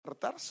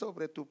tratar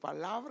sobre tu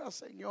palabra,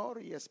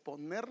 Señor, y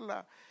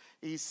exponerla,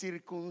 y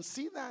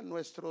circuncida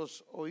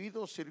nuestros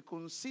oídos,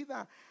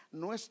 circuncida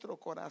nuestro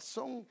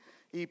corazón,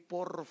 y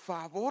por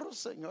favor,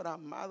 Señor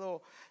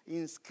amado,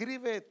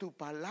 inscribe tu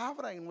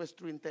palabra en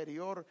nuestro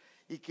interior,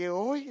 y que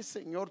hoy,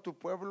 Señor, tu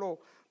pueblo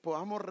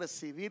podamos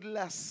recibir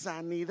la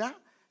sanidad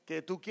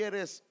que tú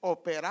quieres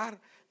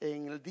operar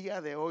en el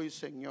día de hoy,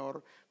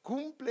 Señor.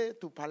 Cumple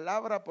tu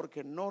palabra,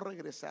 porque no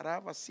regresará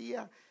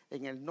vacía.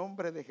 En el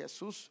nombre de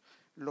Jesús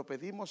lo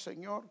pedimos,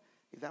 Señor,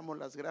 y damos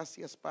las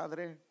gracias,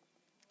 Padre.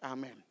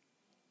 Amén.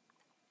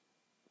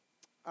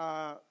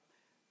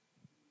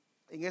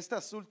 En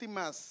estas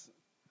últimas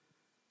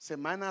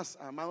semanas,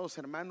 amados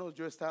hermanos,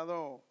 yo he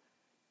estado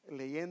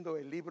leyendo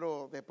el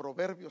libro de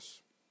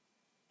Proverbios,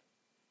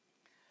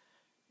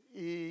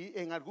 y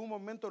en algún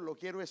momento lo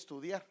quiero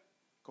estudiar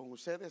con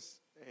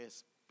ustedes,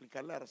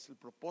 explicarles el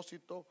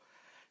propósito,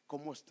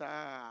 cómo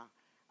está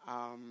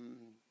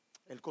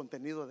el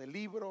contenido del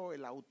libro,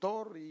 el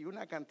autor y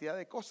una cantidad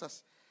de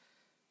cosas.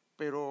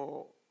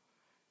 Pero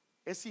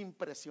es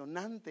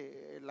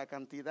impresionante la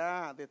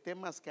cantidad de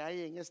temas que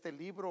hay en este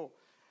libro.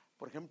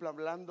 Por ejemplo,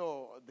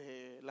 hablando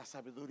de la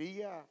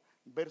sabiduría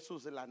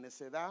versus la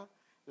necedad,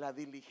 la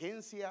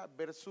diligencia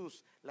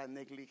versus la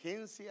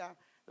negligencia,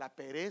 la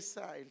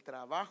pereza, el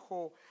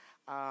trabajo,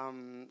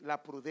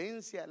 la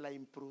prudencia, la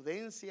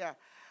imprudencia.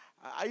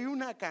 Hay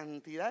una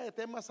cantidad de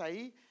temas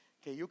ahí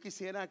que yo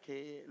quisiera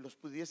que los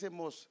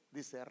pudiésemos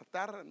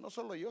disertar, no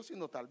solo yo,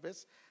 sino tal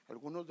vez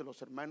algunos de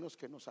los hermanos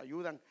que nos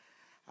ayudan.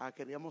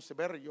 Queríamos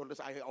ver,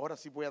 ahora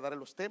sí voy a dar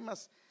los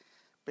temas,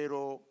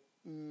 pero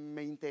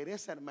me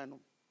interesa, hermano.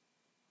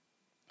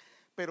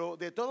 Pero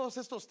de todos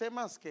estos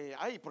temas que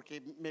hay,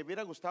 porque me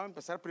hubiera gustado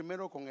empezar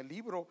primero con el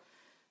libro,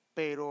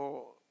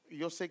 pero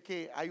yo sé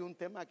que hay un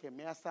tema que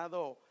me ha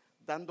estado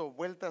dando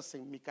vueltas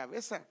en mi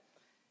cabeza,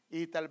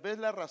 y tal vez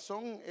la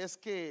razón es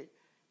que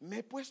me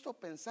he puesto a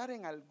pensar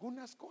en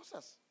algunas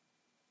cosas.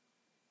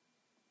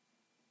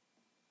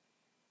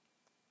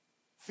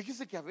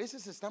 Fíjese que a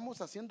veces estamos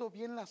haciendo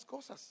bien las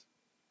cosas,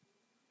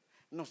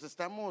 nos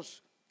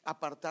estamos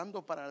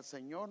apartando para el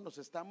Señor, nos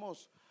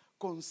estamos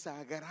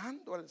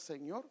consagrando al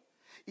Señor,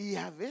 y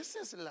a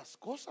veces las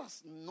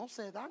cosas no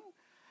se dan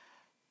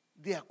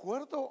de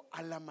acuerdo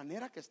a la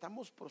manera que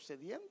estamos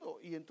procediendo.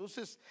 Y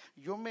entonces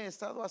yo me he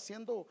estado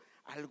haciendo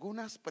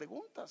algunas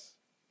preguntas.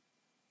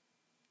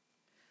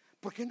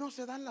 ¿Por qué no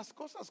se dan las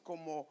cosas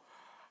como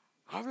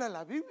habla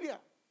la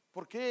Biblia?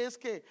 ¿Por qué es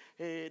que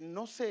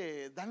no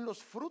se dan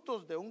los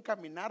frutos de un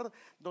caminar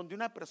donde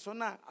una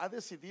persona ha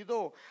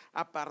decidido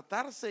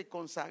apartarse,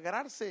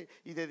 consagrarse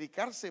y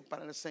dedicarse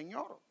para el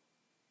Señor?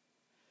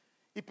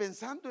 Y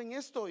pensando en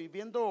esto y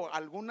viendo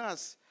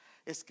algunas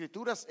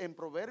escrituras en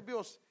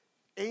Proverbios,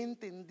 he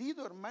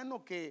entendido,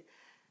 hermano, que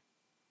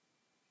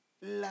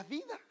la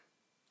vida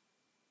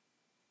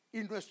y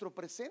nuestro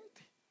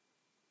presente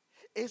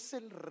es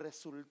el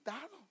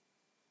resultado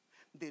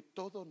de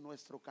todo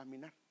nuestro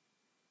caminar.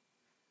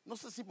 No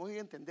sé si me voy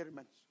a entender,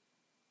 hermanos.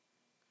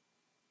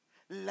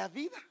 La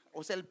vida,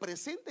 o sea, el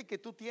presente que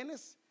tú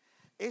tienes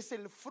es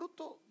el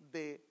fruto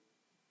de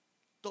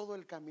todo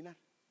el caminar.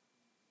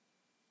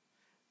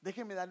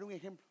 Déjeme darle un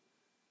ejemplo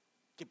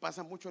que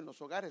pasa mucho en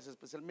los hogares,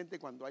 especialmente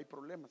cuando hay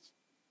problemas.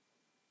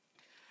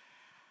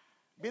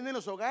 Vienen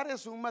los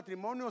hogares, un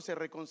matrimonio se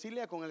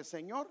reconcilia con el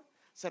Señor,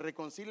 se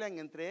reconcilian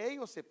entre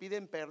ellos, se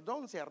piden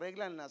perdón, se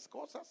arreglan las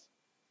cosas.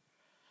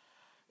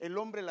 El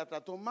hombre la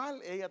trató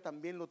mal, ella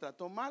también lo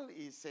trató mal,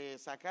 y se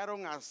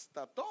sacaron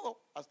hasta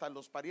todo, hasta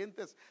los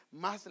parientes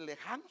más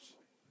lejanos.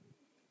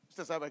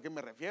 ¿Usted sabe a qué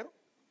me refiero?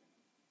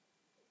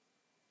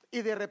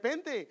 Y de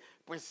repente,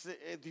 pues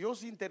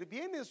Dios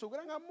interviene en su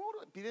gran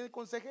amor, piden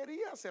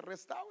consejería, se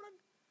restauran.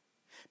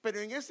 Pero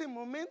en ese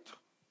momento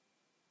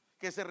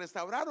que se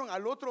restauraron,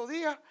 al otro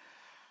día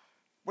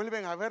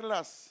vuelven a ver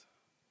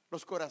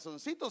los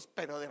corazoncitos,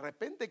 pero de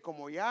repente,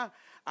 como ya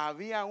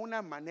había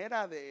una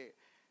manera de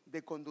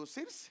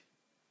conducirse,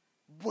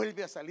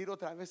 vuelve a salir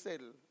otra vez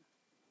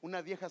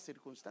una vieja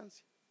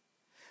circunstancia.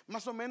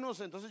 Más o menos,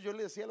 entonces yo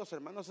le decía a los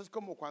hermanos, es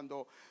como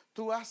cuando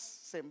tú has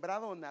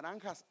sembrado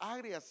naranjas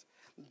agrias,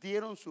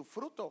 dieron su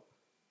fruto.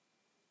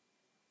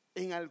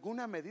 En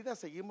alguna medida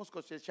seguimos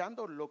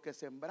cosechando lo que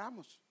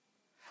sembramos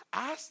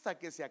hasta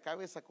que se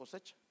acabe esa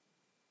cosecha.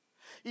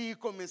 Y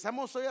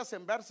comenzamos hoy a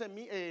sembrar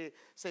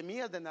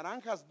semillas de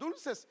naranjas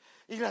dulces,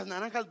 y las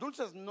naranjas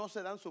dulces no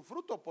se dan su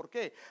fruto. ¿Por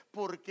qué?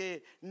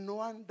 Porque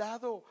no han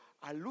dado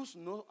a luz,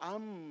 no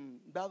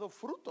han dado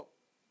fruto.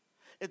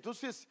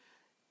 Entonces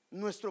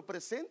nuestro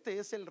presente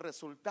es el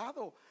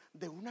resultado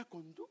de una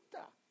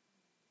conducta,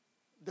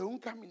 de un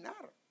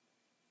caminar.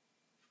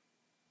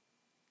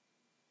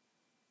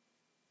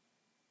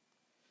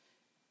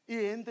 Y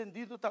he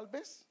entendido tal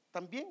vez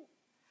también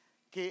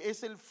que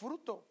es el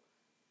fruto,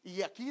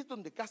 y aquí es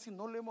donde casi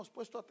no le hemos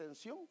puesto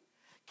atención,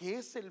 que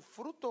es el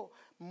fruto,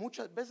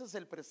 muchas veces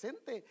el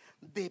presente,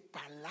 de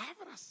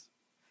palabras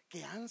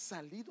que han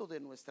salido de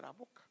nuestra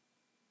boca.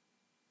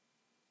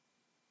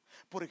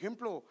 Por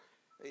ejemplo,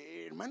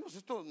 Hermanos,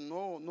 esto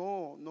no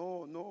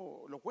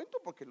lo cuento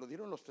porque lo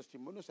dieron los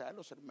testimonios a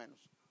los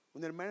hermanos.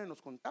 Una hermana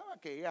nos contaba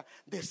que ella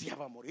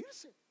deseaba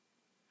morirse.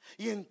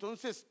 Y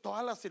entonces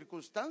todas las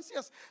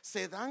circunstancias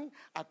se dan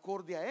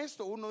acorde a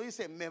esto. Uno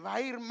dice, me va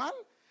a ir mal.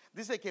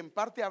 Dice que en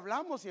parte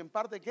hablamos y en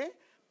parte ¿qué?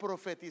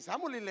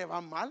 Profetizamos y le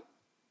va mal.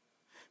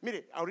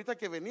 Mire, ahorita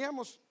que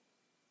veníamos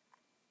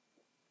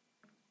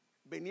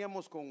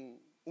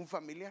con un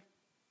familiar,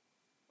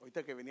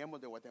 ahorita que veníamos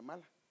de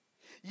Guatemala.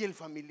 Y el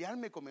familiar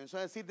me comenzó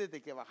a decir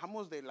desde que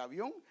bajamos del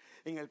avión,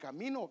 en el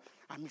camino,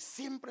 a mí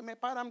siempre me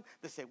paran,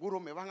 de seguro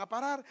me van a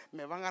parar,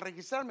 me van a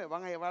registrar, me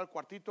van a llevar al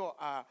cuartito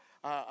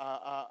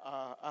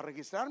a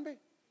registrarme.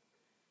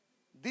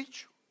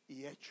 Dicho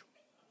y hecho,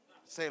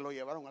 se lo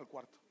llevaron al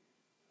cuarto.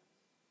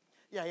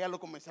 Y allá lo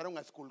comenzaron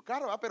a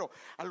esculcar, ¿verdad? Pero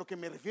a lo que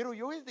me refiero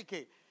yo es de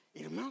que,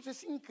 hermanos,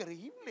 es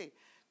increíble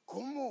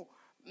cómo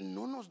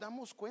no nos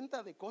damos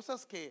cuenta de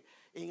cosas que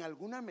en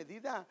alguna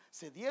medida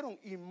se dieron.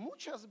 Y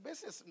muchas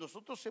veces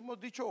nosotros hemos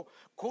dicho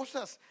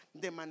cosas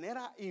de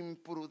manera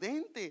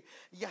imprudente,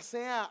 ya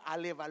sea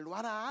al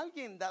evaluar a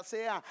alguien, ya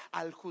sea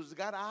al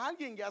juzgar a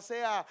alguien, ya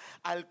sea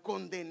al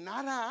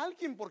condenar a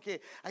alguien,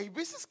 porque hay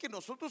veces que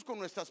nosotros con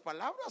nuestras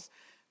palabras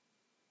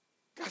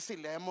casi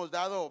le hemos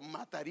dado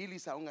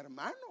matarilis a un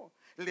hermano.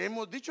 Le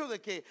hemos dicho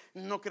de que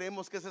no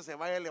creemos que ese se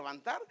vaya a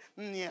levantar,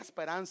 ni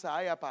esperanza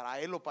haya para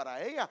él o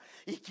para ella.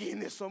 ¿Y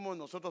quiénes somos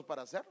nosotros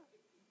para hacerlo?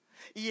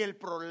 Y el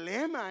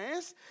problema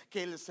es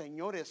que el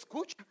Señor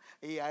escucha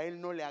y a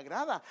Él no le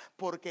agrada,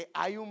 porque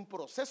hay un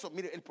proceso.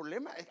 Mire, el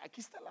problema,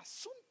 aquí está el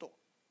asunto.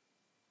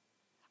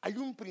 Hay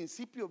un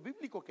principio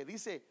bíblico que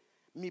dice,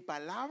 mi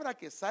palabra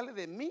que sale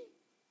de mí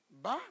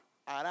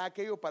hará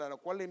aquello para lo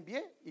cual le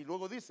envié. Y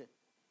luego dice,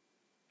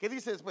 ¿qué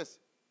dice después?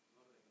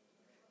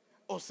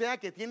 O sea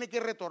que tiene que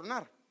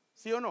retornar,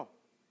 ¿sí o no?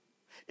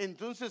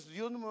 Entonces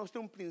Dios nos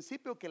muestra un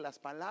principio que las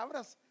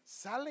palabras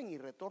salen y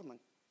retornan.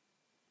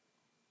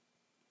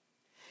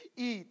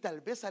 Y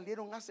tal vez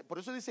salieron por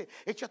eso dice,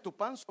 echa tu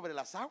pan sobre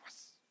las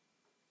aguas.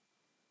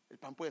 El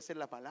pan puede ser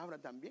la palabra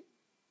también,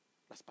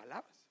 las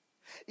palabras.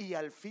 Y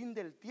al fin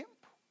del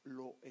tiempo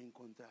lo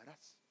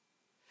encontrarás.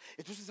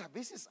 Entonces a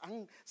veces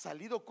han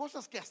salido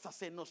cosas que hasta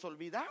se nos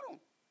olvidaron,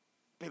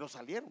 pero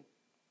salieron.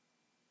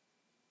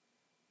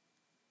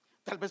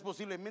 Tal vez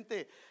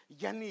posiblemente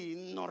ya ni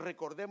nos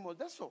recordemos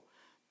de eso,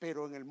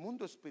 pero en el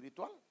mundo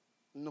espiritual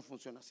no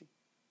funciona así.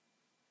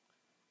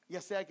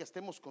 Ya sea que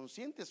estemos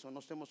conscientes o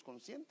no estemos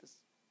conscientes.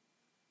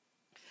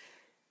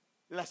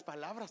 Las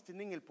palabras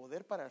tienen el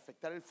poder para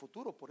afectar el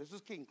futuro. Por eso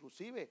es que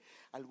inclusive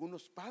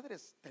algunos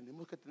padres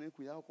tenemos que tener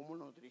cuidado cómo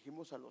nos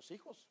dirigimos a los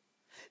hijos.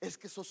 Es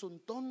que sos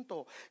un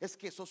tonto, es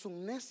que sos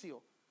un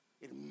necio.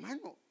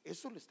 Hermano,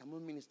 eso le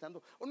estamos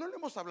ministrando. ¿O no le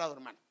hemos hablado,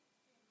 hermano?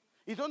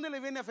 ¿Y dónde le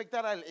viene a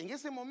afectar a él? ¿En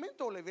ese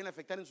momento o le viene a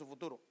afectar en su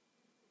futuro?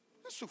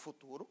 En su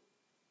futuro.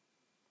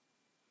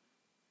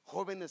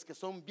 Jóvenes que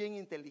son bien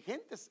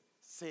inteligentes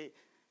se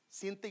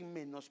sienten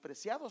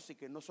menospreciados y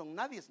que no son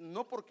nadie,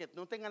 no porque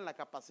no tengan la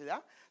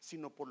capacidad,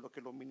 sino por lo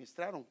que lo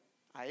ministraron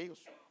a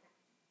ellos.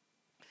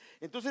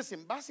 Entonces,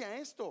 en base a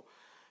esto,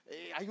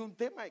 hay un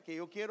tema que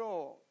yo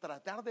quiero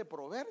tratar de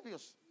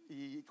Proverbios,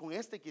 y con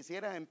este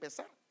quisiera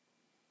empezar.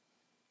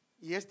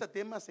 Y este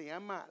tema se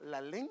llama la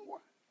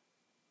lengua,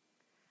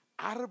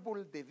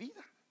 árbol de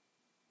vida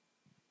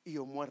y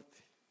o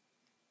muerte.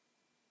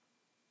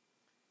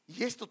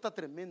 Y esto está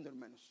tremendo,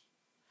 hermanos.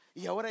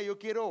 Y ahora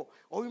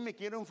hoy me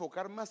quiero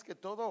enfocar más que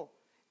todo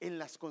en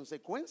las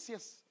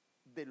consecuencias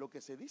de lo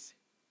que se dice.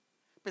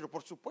 Pero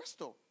por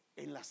supuesto,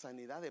 en la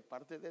sanidad de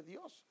parte de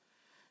Dios.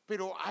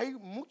 Pero hay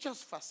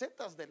muchas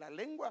facetas de la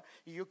lengua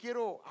y yo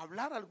quiero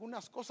hablar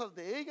algunas cosas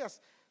de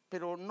ellas,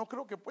 pero no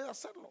creo que pueda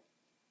hacerlo.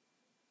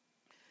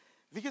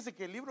 Fíjese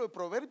que el libro de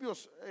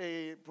Proverbios,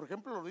 por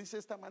ejemplo, lo dice de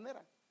esta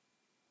manera.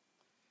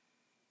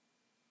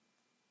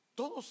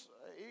 Todos,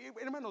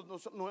 hermanos,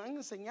 nos han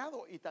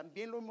enseñado y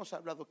también lo hemos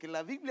hablado, que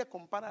la Biblia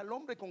compara al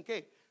hombre ¿con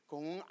qué?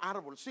 Con un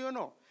árbol, ¿sí o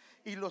no?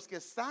 Y los que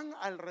están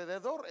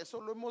alrededor,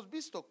 eso lo hemos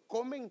visto,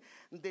 comen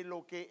de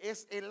lo que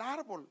es el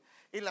árbol.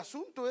 El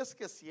asunto es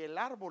que si el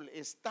árbol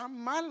está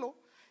malo,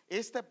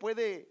 este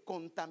puede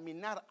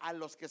contaminar a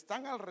los que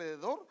están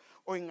alrededor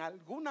o en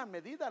alguna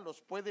medida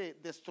los puede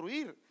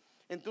destruir.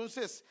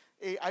 Entonces,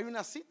 hay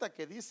una cita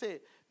que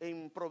dice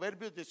en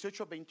Proverbios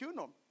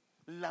 18:21,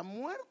 la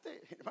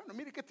muerte, hermano,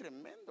 mire qué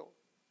tremendo,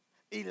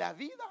 y la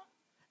vida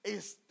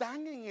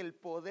están en el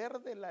poder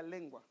de la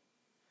lengua.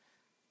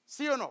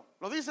 ¿Sí o no?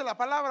 ¿Lo dice la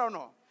palabra o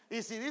no?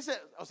 Y si dice,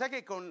 o sea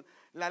que con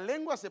la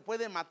lengua se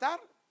puede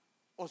matar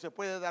o se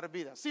puede dar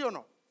vida, ¿sí o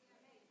no?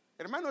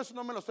 Hermano, eso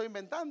no me lo estoy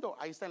inventando,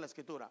 ahí está en la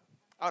escritura.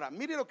 Ahora,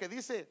 mire lo que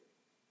dice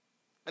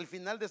al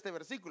final de este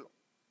versículo.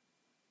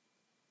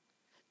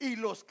 Y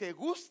los que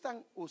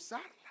gustan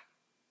usarla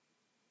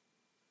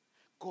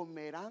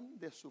comerán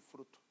de su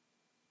fruto.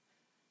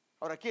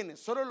 Ahora, ¿quiénes?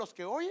 ¿Solo los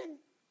que oyen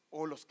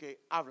o los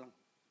que hablan?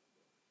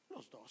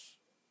 Los dos.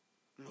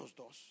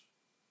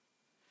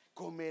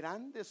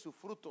 Comerán de su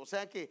fruto. O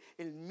sea que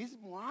el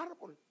mismo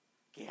árbol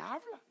que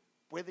habla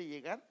puede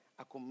llegar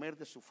a comer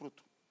de su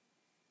fruto.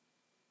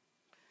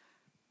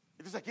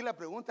 Entonces aquí la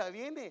pregunta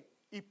viene: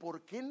 ¿y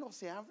por qué no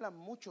se habla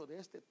mucho de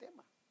este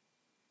tema?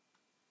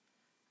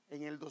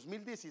 En el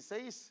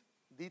 2016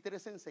 di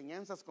 3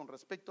 enseñanzas con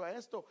respecto a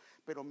esto,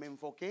 pero me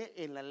enfoqué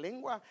en la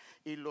lengua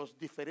y los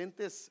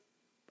diferentes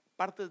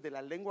partes de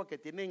la lengua que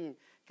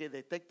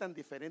detectan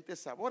diferentes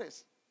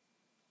sabores.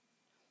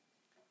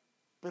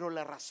 Pero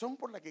la razón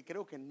por la que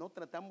creo que no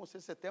tratamos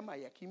ese tema,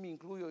 y aquí me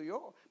incluyo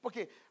yo,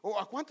 porque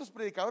 ¿a cuántos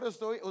predicadores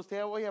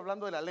usted hoy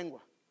hablando de la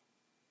lengua?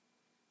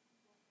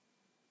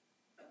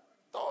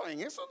 Todo,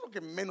 en eso es lo que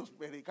menos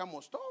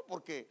predicamos todo,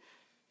 porque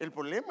el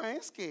problema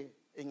es que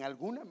en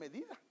alguna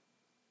medida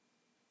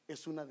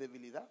es una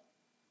debilidad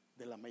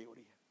de la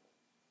mayoría.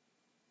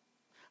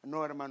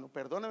 No, hermano,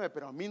 perdóneme,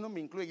 pero a mí no me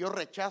incluye, yo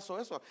rechazo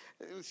eso.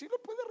 Sí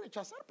lo puede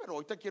rechazar, pero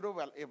ahorita quiero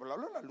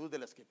evaluarlo a la luz de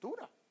la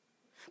Escritura.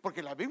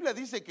 Porque la Biblia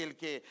dice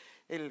que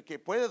el que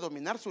puede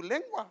dominar su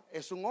lengua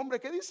es un hombre,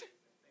 ¿qué dice?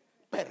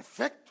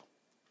 Perfecto.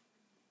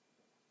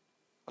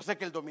 O sea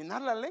que el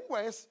dominar la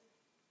lengua es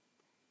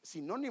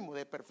sinónimo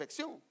de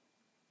perfección.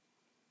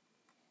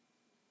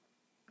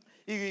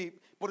 Y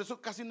por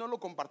eso casi no lo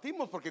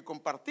compartimos, porque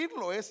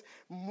compartirlo es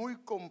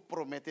muy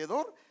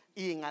comprometedor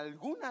y en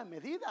alguna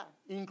medida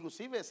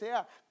inclusive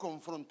sea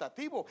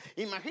confrontativo.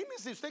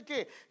 Imagínese usted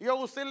que yo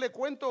a usted le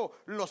cuento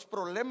los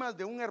problemas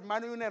de un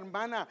hermano y una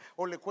hermana,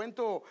 o le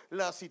cuento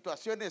las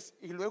situaciones,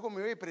 y luego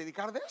me voy a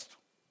predicar de esto.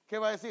 ¿Qué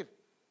va a decir?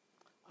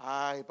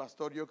 Ay,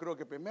 pastor, yo creo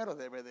que primero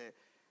debe de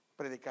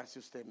predicarse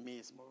usted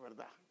mismo,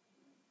 ¿verdad?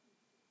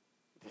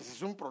 Ese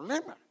es un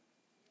problema.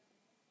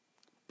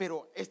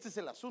 Pero este es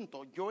el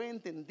asunto. Yo he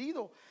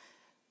entendido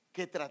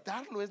que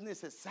tratarlo es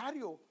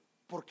necesario,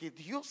 porque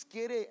Dios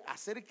quiere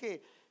hacer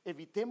que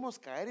evitemos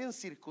caer en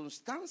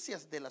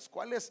circunstancias de las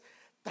cuales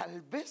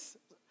tal vez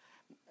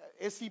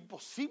es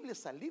imposible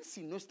salir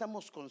si no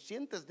estamos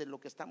conscientes de lo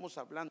que estamos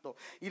hablando.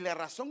 Y la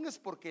razón es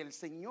porque el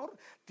Señor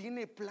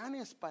tiene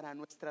planes para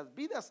nuestras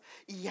vidas,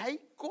 y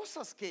hay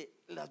cosas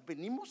que las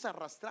venimos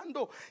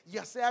arrastrando,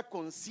 ya sea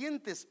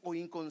conscientes o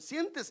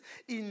inconscientes,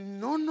 y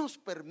no nos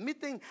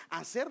permiten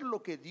hacer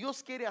lo que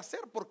Dios quiere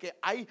hacer, porque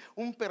hay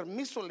un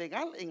permiso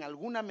legal en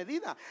alguna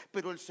medida.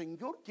 Pero el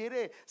Señor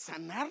quiere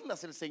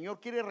sanarlas, el Señor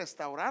quiere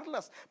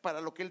restaurarlas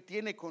para lo que Él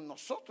tiene con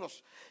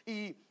nosotros.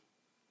 Y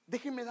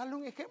déjeme darle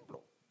un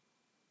ejemplo.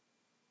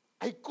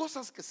 Hay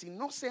cosas que si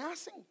no se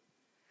hacen,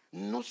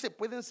 no se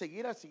pueden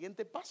seguir al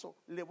siguiente paso.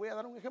 Le voy a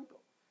dar un ejemplo.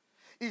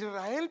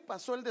 Israel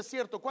pasó el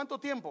desierto, ¿cuánto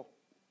tiempo?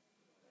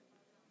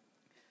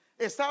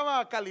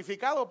 Estaba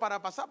calificado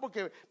para pasar,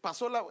 porque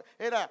pasó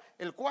era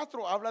el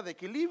 4, habla de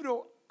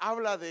equilibrio,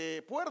 habla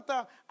de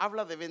puerta,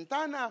 habla de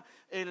ventana.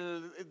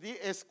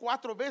 Es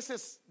 4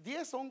 veces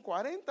 10, son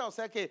 40, o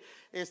sea que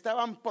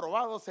estaban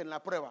probados en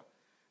la prueba.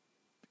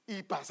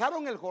 Y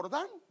pasaron el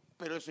Jordán,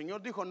 pero el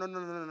Señor dijo: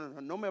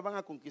 no me van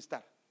a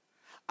conquistar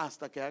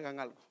hasta que hagan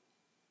algo.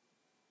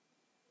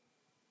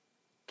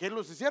 ¿Qué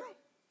los hicieron?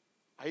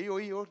 Ahí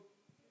oí yo.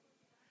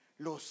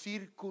 Los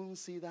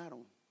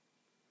circuncidaron.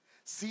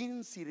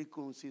 Sin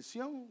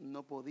circuncisión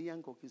no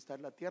podían conquistar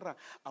la tierra,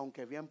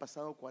 aunque habían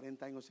pasado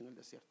 40 años en el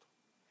desierto.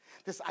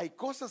 Entonces hay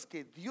cosas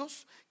que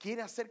Dios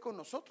quiere hacer con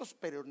nosotros,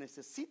 pero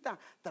necesita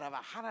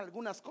trabajar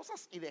algunas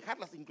cosas y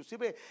dejarlas.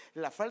 Inclusive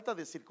la falta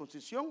de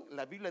circuncisión,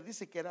 la Biblia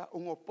dice que era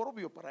un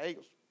oprobio para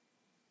ellos.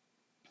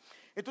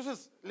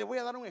 Entonces le voy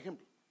a dar un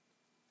ejemplo.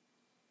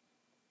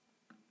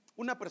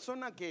 Una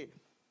persona que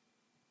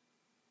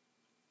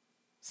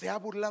se ha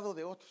burlado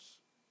de otros,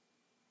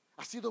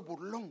 ha sido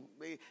burlón,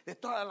 de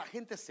toda la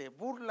gente se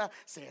burla,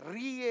 se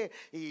ríe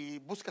y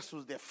busca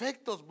sus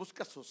defectos,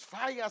 busca sus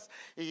fallas,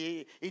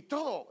 y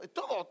todo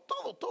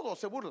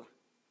se burla.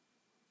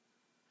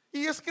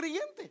 Y es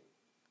creyente,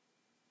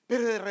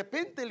 pero de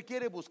repente él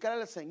quiere buscar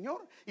al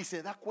Señor y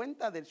se da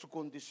cuenta de su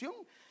condición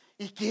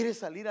y quiere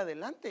salir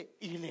adelante,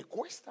 y le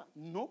cuesta,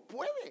 no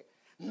puede.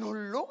 No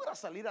logra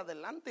salir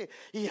adelante,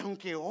 y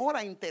aunque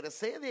ora,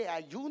 intercede,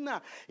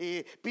 ayuna,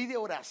 pide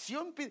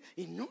oración,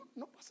 y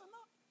no pasa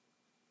nada.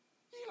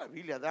 Y la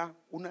Biblia da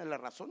una de las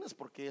razones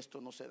por qué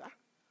esto no se da: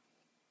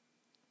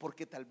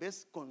 porque tal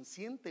vez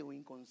consciente o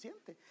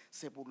inconsciente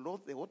se burló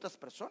de otras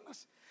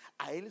personas.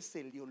 A él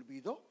se le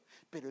olvidó,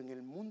 pero en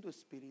el mundo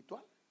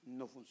espiritual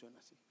no funciona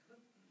así.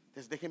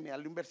 Entonces déjenme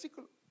darle un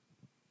versículo.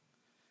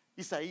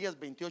 Isaías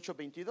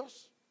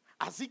 28:22.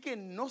 Así que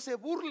no se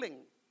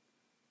burlen,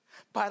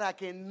 para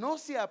que no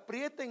se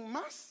aprieten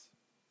más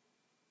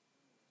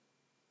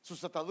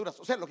sus ataduras.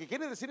 O sea, lo que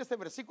quiere decir este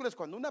versículo es: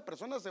 cuando una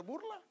persona se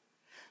burla,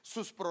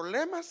 sus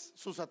problemas,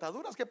 sus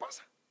ataduras, ¿qué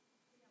pasa?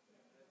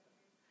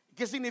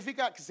 ¿Qué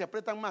significa que se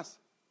aprietan más?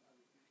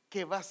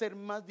 Que va a ser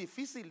más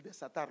difícil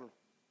desatarlo,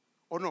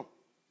 ¿o no?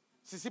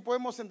 Sí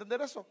podemos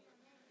entender eso.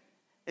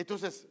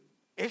 Entonces,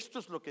 esto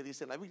es lo que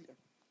dice la Biblia.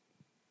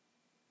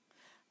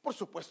 Por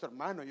supuesto,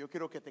 hermano, yo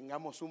quiero que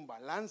tengamos un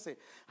balance.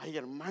 Ay,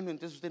 hermano,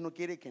 entonces usted no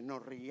quiere que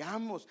nos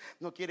riamos,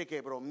 no quiere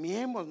que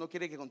bromeemos, no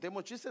quiere que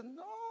contemos chistes.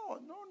 No.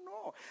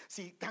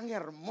 Si tan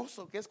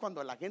hermoso que es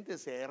cuando la gente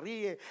se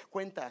ríe,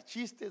 cuenta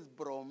chistes,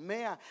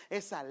 bromea,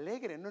 es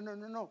alegre.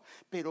 No.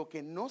 Pero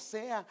que no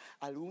sea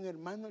algún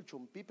hermano el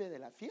chumpipe de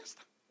la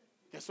fiesta.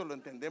 que eso lo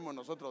entendemos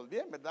nosotros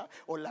bien, ¿verdad?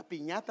 O la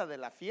piñata de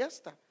la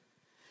fiesta,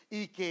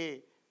 y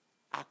que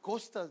a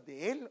costas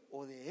de él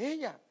o de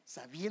ella,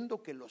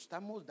 sabiendo que lo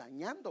estamos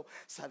dañando,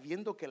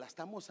 sabiendo que la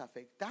estamos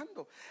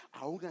afectando,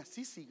 aún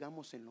así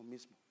sigamos en lo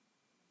mismo.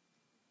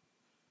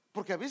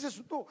 Porque a veces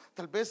uno,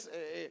 tal vez,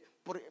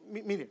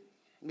 mire,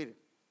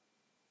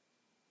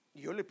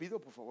 yo le pido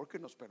por favor que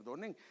nos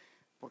perdonen,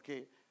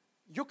 porque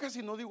yo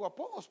casi no digo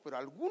apodos, pero a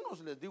algunos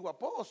les digo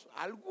apodos.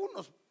 A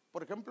algunos,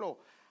 por ejemplo,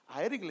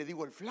 a Eric le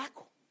digo el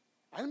flaco.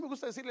 A él me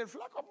gusta decirle el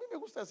flaco, a mí me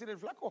gusta decir el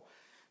flaco.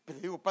 Pero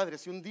digo, padre,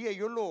 si un día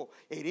yo lo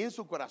herí en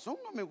su corazón,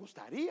 no me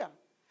gustaría.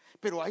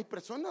 Pero hay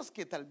personas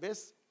que tal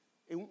vez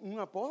un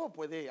apodo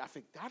puede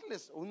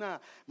afectarles,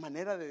 una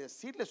manera de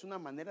decirles, una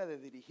manera de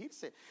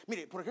dirigirse.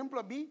 Mire, por ejemplo,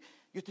 a mí,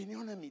 yo tenía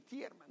mi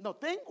tía, hermano. No,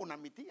 tengo una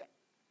mi tía,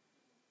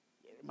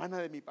 hermana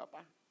de mi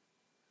papá.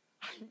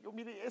 Ay, yo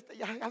mire,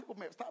 ya algo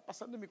me estaba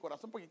pasando en mi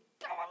corazón, porque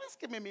cada vez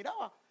que me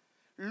miraba,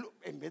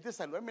 en vez de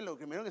saludarme, lo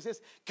primero que decía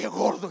es: qué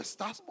gordo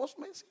estás vos,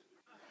 me decía.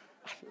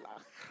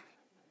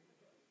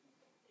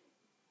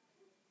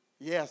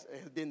 Y ella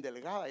es bien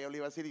delgada. Yo le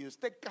iba a decir: y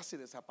usted casi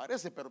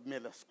desaparece, pero me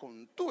las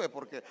contuve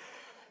porque...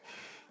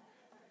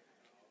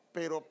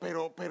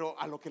 Pero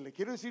a lo que le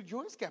quiero decir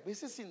yo es que a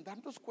veces, sin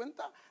darnos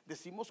cuenta,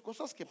 decimos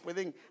cosas que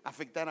pueden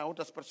afectar a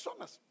otras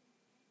personas.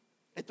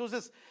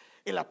 Entonces,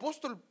 el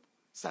apóstol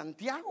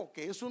Santiago,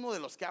 que es uno de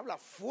los que habla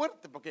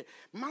fuerte, porque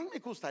más me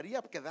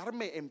gustaría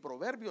quedarme en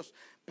Proverbios,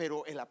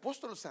 pero el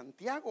apóstol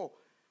Santiago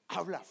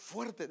habla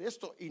fuerte de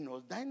esto y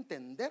nos da a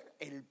entender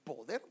el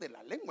poder de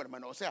la lengua,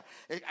 hermano. O sea,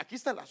 aquí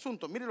está el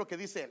asunto. Mire lo que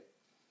dice él.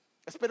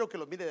 Espero que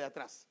lo mire de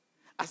atrás.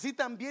 Así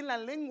también la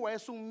lengua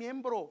es un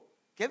miembro,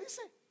 ¿qué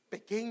dice?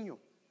 Pequeño,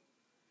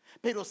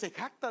 pero se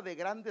jacta de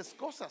grandes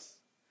cosas.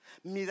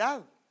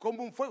 Mirad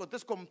como un fuego.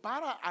 Entonces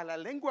compara a la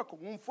lengua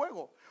con un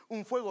fuego.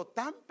 Un fuego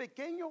tan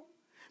pequeño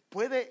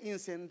puede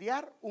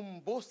incendiar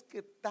un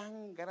bosque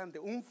tan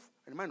grande.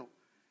 Hermano,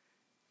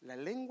 la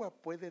lengua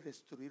puede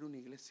destruir una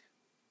iglesia,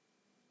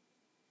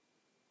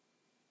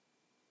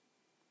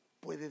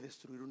 puede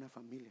destruir una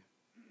familia.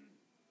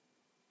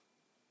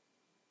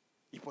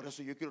 Y por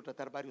eso yo quiero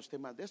tratar varios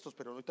temas de estos,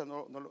 pero ahorita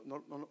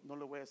no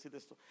le voy a decir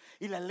esto.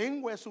 Y la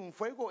lengua es un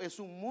fuego, es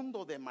un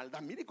mundo de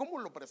maldad. Mire cómo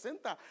lo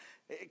presenta,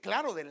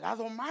 claro, del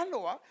lado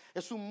malo, ¿ah?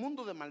 Es un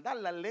mundo de maldad.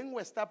 La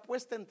lengua está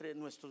puesta entre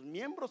nuestros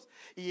miembros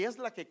y es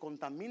la que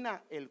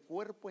contamina el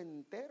cuerpo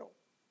entero.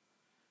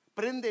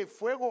 Prende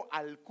fuego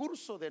al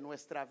curso de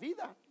nuestra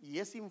vida y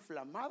es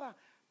inflamada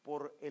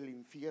por el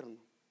infierno.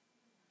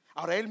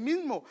 Ahora él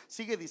mismo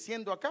sigue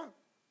diciendo acá: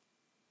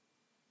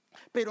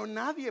 pero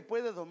nadie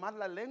puede domar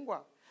la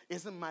lengua,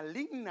 es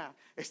maligna.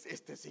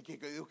 Este sí que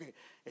digo que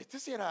este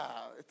sí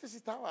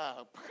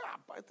estaba,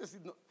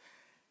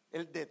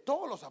 el de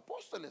todos los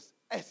apóstoles,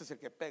 este es el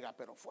que pega,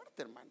 pero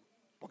fuerte, hermano,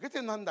 porque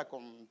este no anda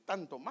con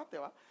tanto mate,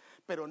 va.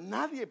 Pero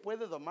nadie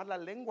puede domar la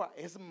lengua,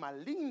 es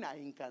maligna,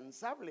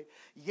 incansable,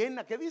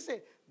 llena, ¿qué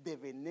dice? De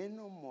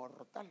veneno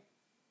mortal.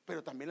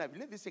 Pero también la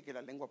Biblia dice que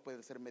la lengua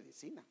puede ser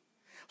medicina.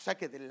 O sea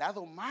que del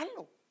lado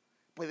malo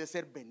puede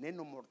ser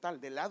veneno mortal,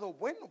 del lado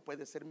bueno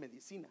puede ser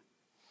medicina.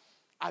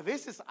 A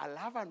veces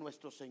alaba a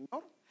nuestro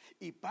Señor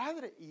y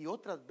Padre, y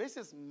otras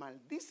veces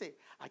maldice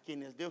a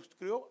quienes Dios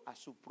creó a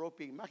su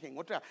propia imagen.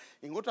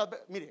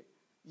 Mire,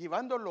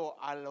 llevándolo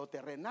a lo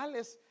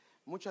terrenales,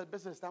 muchas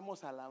veces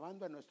estamos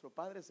alabando a nuestro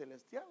Padre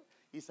Celestial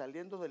y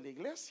saliendo de la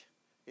iglesia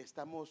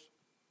estamos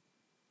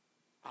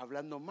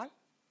hablando mal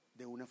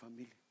de una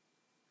familia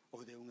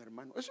o de un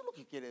hermano. Eso es lo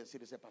que quiere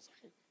decir ese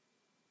pasaje.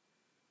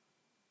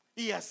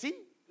 Y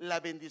así la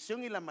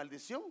bendición y la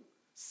maldición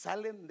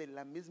salen de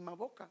la misma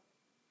boca.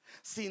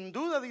 Sin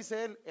duda,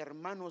 dice él,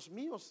 hermanos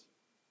míos,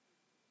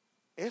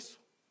 eso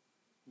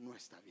no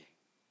está bien,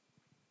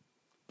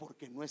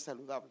 porque no es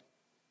saludable.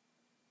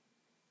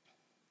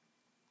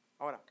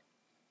 Ahora,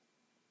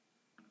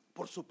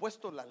 por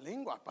supuesto, la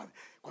lengua,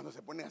 cuando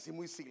se pone así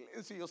muy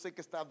silencio, yo sé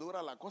que está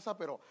dura la cosa,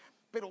 pero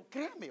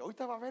créame,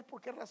 ahorita va a ver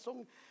por qué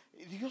razón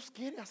Dios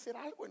quiere hacer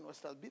algo en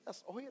nuestras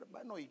vidas hoy,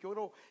 hermano, y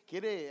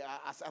quiere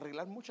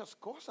arreglar muchas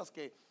cosas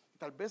que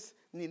tal vez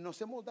ni nos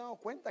hemos dado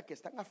cuenta que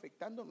están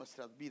afectando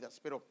nuestras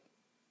vidas. Pero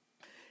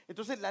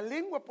entonces la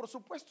lengua, por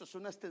supuesto, es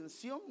una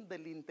extensión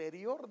del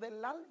interior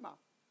del alma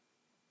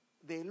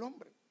del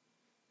hombre.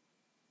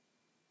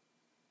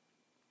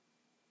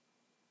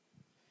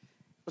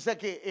 O sea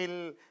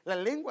que la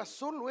lengua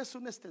solo es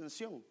una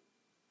extensión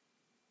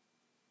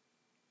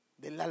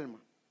del alma.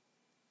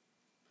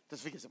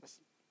 Entonces fíjese pues,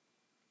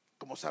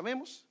 como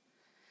sabemos,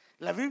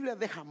 la Biblia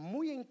deja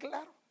muy en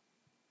claro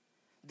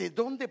de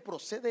dónde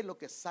procede lo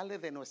que sale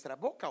de nuestra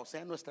boca, o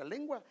sea, nuestra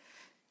lengua.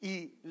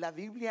 Y la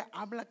Biblia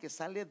habla que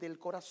sale del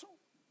corazón,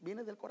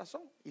 viene del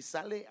corazón y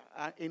sale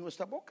en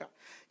nuestra boca.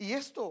 Y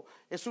esto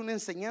es una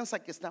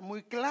enseñanza que está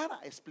muy clara,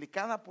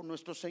 explicada por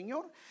nuestro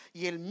Señor.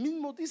 Y él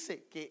mismo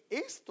dice que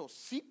esto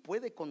sí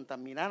puede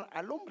contaminar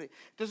al hombre.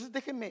 Entonces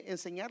déjeme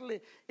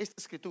enseñarle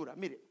esta escritura.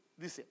 Mire,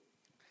 dice: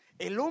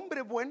 el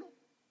hombre bueno,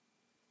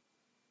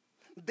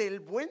 del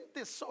buen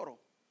tesoro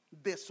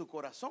de su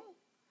corazón,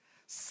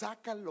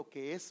 saca lo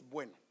que es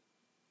bueno.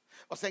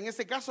 O sea, en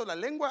este caso, ¿la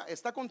lengua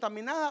está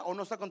contaminada o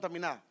no está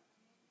contaminada?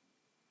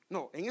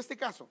 No, en este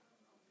caso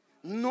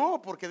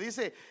no, porque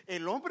dice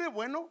el hombre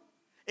bueno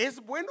es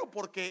bueno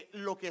porque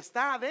lo que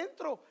está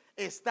adentro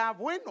está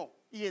bueno,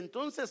 y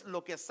entonces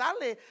lo que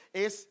sale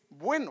es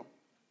bueno.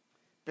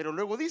 Pero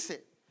luego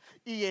dice,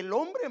 y el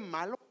hombre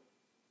malo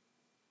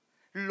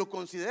lo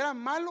considera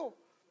malo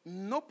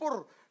no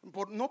por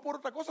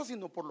otra cosa,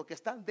 sino por lo que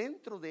está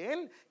dentro de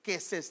él, que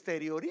se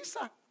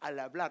exterioriza al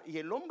hablar. Y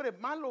el hombre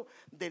malo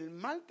del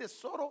mal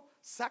tesoro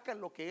saca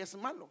lo que es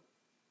malo.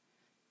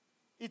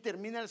 Y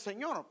termina el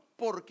Señor,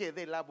 porque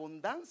de la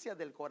abundancia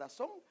del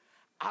corazón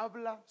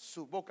habla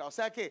su boca. O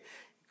sea que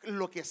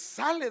lo que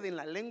sale de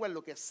la lengua,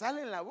 lo que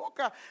sale en la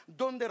boca,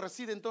 ¿dónde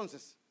reside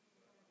entonces?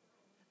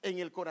 En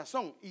el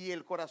corazón. ¿Y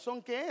el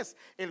corazón qué es?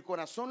 El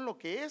corazón lo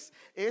que es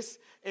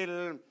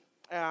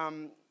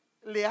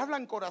le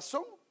hablan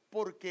corazón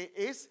porque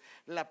es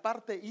la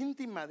parte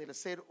íntima del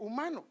ser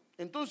humano.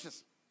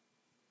 Entonces,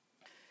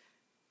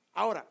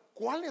 ahora,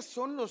 ¿cuáles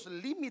son los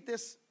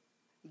límites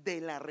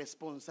de la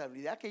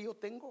responsabilidad que yo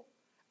tengo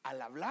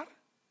al hablar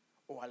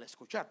o al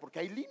escuchar? Porque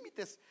hay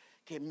límites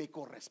que me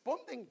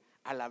corresponden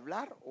al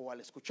hablar o al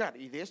escuchar,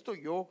 y de esto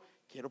yo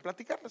quiero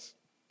platicarles.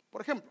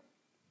 Por ejemplo,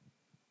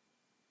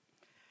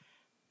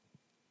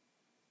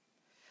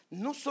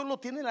 no solo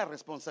tiene la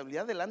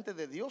responsabilidad delante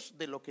de Dios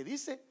de lo que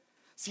dice,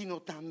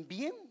 sino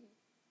también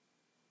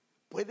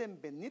pueden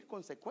venir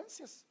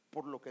consecuencias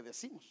por lo que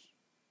decimos.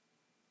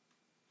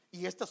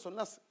 Y estas son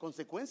las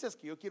consecuencias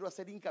que yo quiero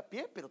hacer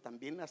hincapié, pero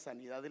también la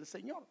sanidad del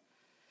Señor.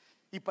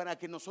 Y para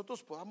que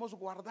nosotros podamos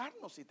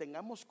guardarnos y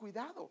tengamos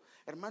cuidado,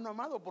 hermano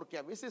amado, porque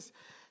a veces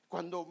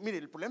mire,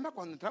 el problema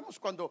cuando entramos,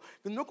 cuando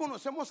no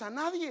conocemos a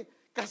nadie,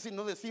 casi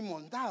no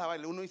decimos nada,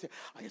 ¿vale? Uno dice,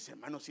 ay, ese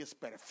hermano sí es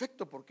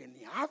perfecto porque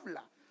ni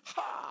habla.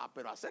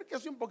 Pero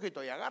acérquese un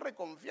poquito y agarre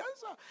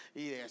confianza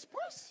y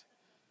después,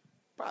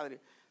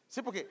 Padre.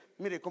 Sí, porque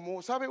mire,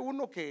 como sabe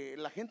uno que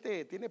la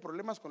gente tiene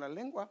problemas con la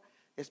lengua,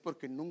 es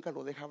porque nunca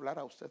lo deja hablar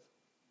a usted.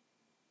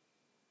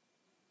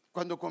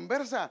 Cuando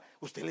conversa,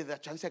 usted le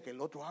da chance a que el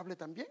otro hable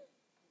también.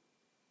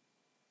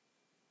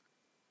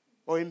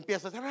 O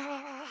empieza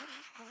a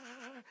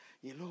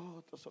y el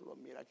otro solo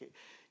mira que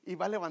y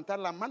va a levantar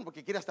la mano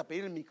porque quiere hasta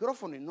pedir el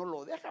micrófono y no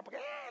lo deja porque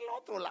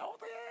la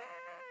otra.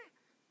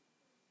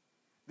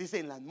 Dice,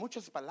 en las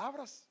muchas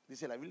palabras,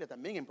 dice la Biblia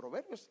también en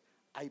Proverbios,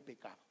 hay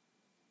pecado.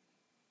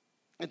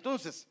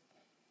 Entonces,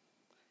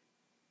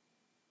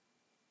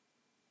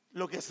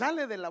 lo que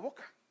sale de la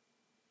boca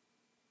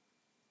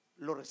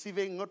lo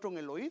recibe en otro en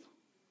el oído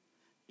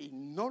y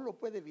no lo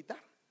puede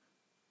evitar,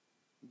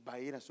 va a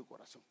ir a su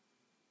corazón.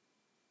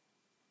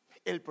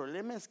 El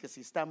problema es que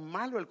si está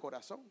malo el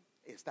corazón,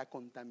 está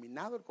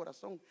contaminado el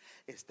corazón,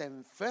 está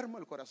enfermo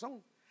el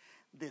corazón,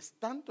 de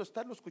tanto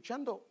estarlo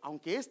escuchando,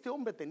 aunque este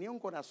hombre tenía un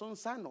corazón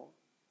sano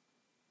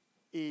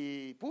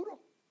y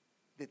puro,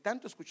 de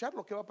tanto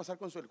escucharlo, ¿qué va a pasar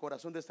con el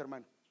corazón de este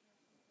hermano?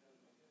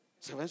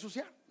 Se va a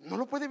ensuciar, no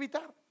lo puede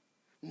evitar,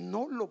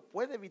 no lo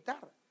puede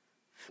evitar.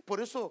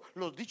 Por eso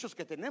los dichos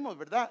que tenemos,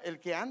 ¿verdad? El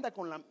que anda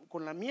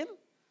con la miel,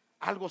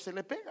 algo se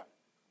le pega.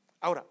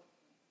 Ahora,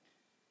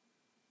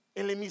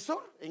 el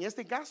emisor, en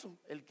este caso,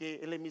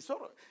 el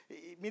emisor,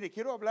 mire,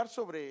 quiero hablar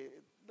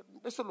sobre,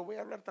 eso lo voy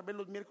a hablar también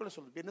los miércoles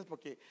o los viernes,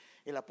 porque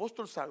el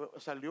apóstol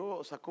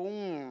sacó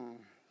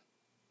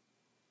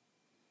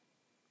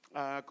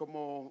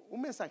como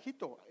un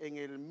mensajito en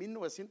el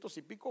 1900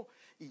 y pico,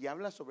 y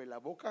habla sobre la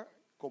boca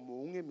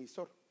como un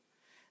emisor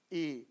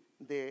y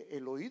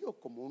del oído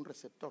como un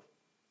receptor,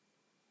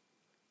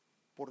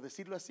 por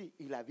decirlo así.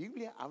 Y la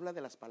Biblia habla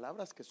de las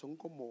palabras que son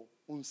como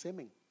un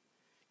semen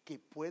que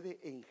puede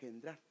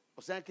engendrar.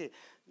 O sea que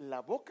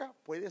la boca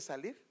puede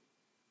salir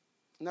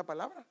una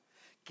palabra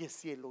que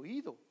si el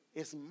oído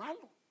es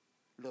malo,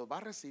 lo va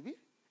a recibir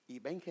y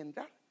va a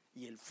engendrar,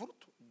 y el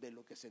fruto de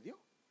lo que se dio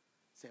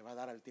se va a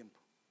dar al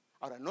tiempo.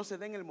 Ahora, no se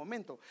da en el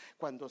momento.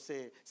 Cuando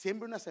se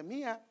siembra una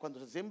semilla, cuando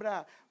se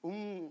siembra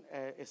un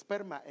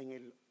esperma en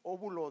el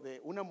óvulo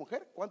de una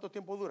mujer, ¿cuánto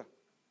tiempo dura?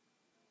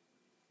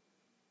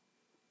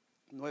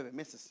 9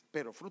 meses,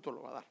 pero fruto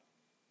lo va a dar.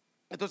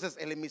 Entonces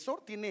el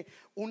emisor tiene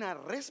una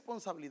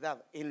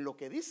responsabilidad en lo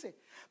que dice,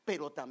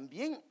 pero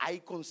también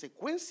hay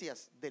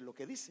consecuencias de lo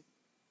que dice.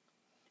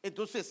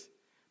 Entonces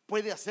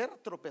puede hacer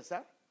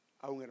tropezar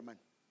a un hermano.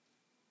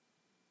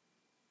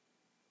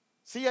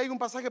 Sí, hay un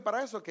pasaje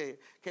para eso que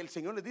el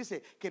Señor les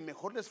dice que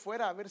mejor les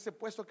fuera haberse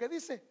puesto, ¿qué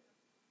dice?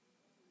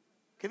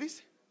 ¿Qué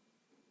dice?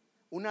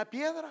 Una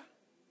piedra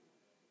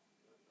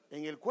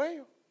en el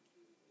cuello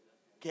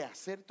que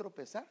hacer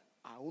tropezar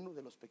a uno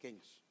de los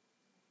pequeños.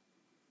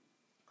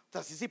 O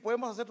sea, sí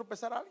podemos hacer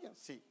tropezar a alguien,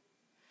 sí.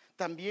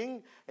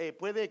 También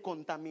puede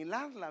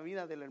contaminar la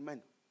vida del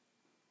hermano.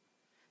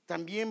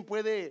 También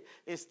puede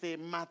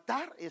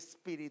matar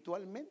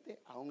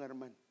espiritualmente a un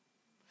hermano.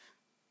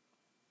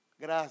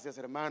 Gracias,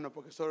 hermano,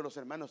 porque solo los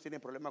hermanos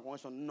tienen problema con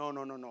eso. No.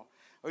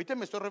 Ahorita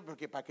me estoy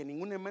porque para que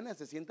ninguna hermana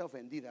se sienta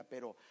ofendida,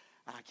 pero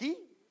aquí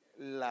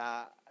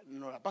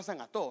nos la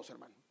pasan a todos,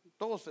 hermano.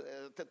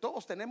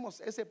 Todos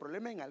tenemos ese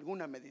problema en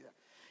alguna medida,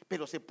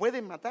 pero se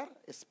puede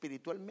matar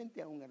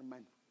espiritualmente a un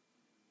hermano.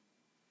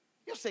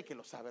 Yo sé que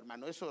lo sabe,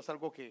 hermano. Eso es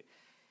algo que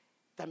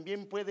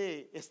también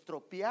puede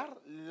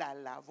estropear la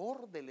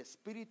labor del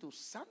Espíritu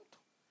Santo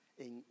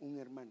en un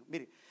hermano.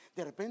 Mire,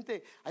 de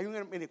repente hay un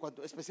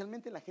hermano,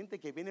 especialmente la gente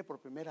que viene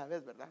por primera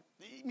vez, ¿verdad?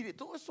 Y mire,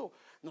 todo eso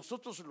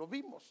nosotros lo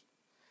vimos.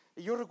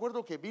 Y yo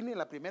recuerdo que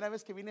la primera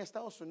vez que vine a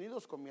Estados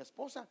Unidos con mi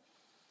esposa.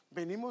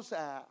 Venimos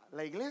a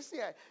la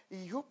iglesia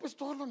y yo pues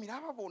todo lo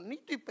miraba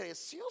bonito y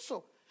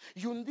precioso.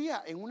 Y un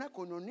día en una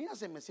coinonía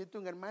se me siente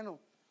un hermano: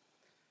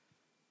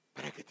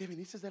 ¿para qué te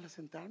viniste de la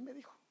central?, me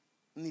dijo.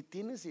 Ni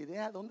tienes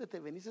idea dónde te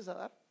viniste a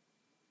dar.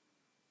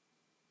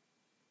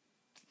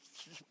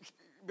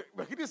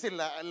 Imagínense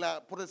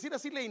por decir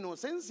así, la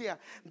inocencia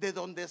de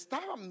donde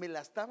estaba, me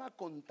la estaba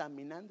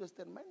contaminando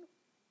este hermano.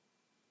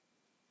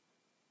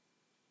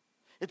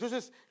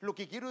 Entonces, lo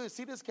que quiero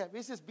decir es que a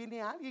veces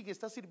viene alguien que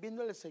está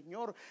sirviendo al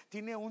Señor,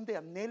 tiene un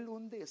anhelo,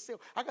 un deseo.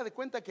 Haga de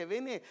cuenta que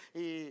viene,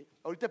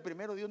 ahorita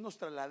primero Dios nos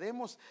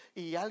traslademos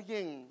y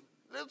alguien,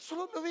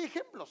 solo le doy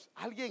ejemplos,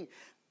 alguien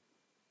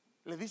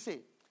le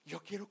dice: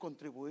 yo quiero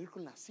contribuir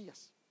con las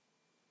sillas.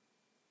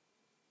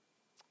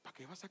 ¿Para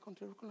qué vas a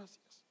contribuir con las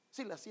sillas?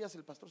 Si las sillas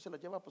el pastor se las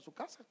lleva para su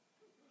casa.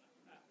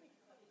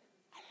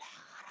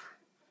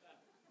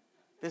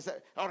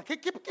 Ahora,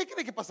 ¿qué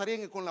cree que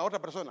pasaría con la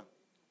otra persona?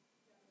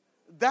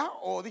 ¿Da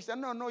o dice: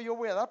 no, yo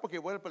voy a dar porque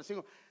voy al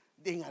persigo?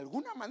 De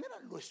alguna manera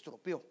lo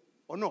estropeó,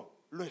 ¿o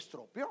no? Lo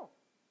estropeó.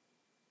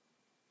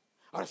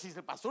 Ahora, si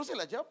el pastor se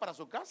la lleva para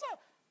su casa,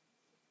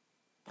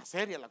 está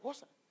seria la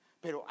cosa.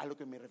 Pero a lo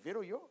que me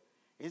refiero yo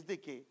es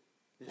de que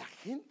la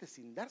gente,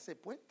 sin darse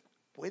cuenta,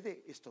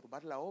 puede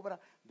estorbar la obra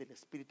del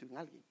Espíritu en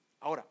alguien.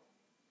 Ahora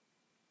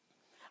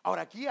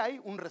aquí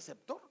hay un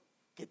receptor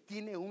que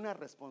tiene una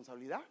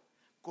responsabilidad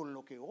con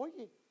lo que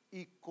oye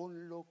y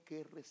con lo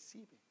que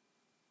recibe.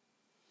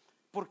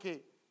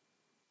 Porque,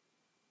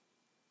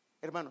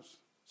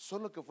 hermanos,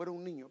 solo que fuera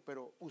un niño,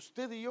 pero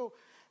usted y yo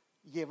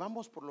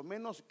llevamos por lo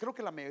menos, creo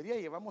que la mayoría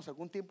llevamos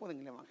algún tiempo en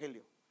el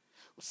evangelio.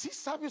 ¿Sí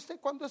sabe usted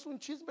cuándo es un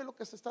chisme lo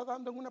que se está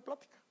dando en una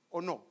plática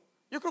o no?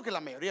 Yo creo que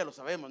la mayoría lo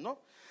sabemos,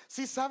 ¿no?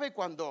 Sí sabe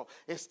cuando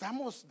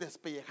estamos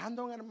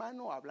despellejando a un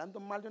hermano, hablando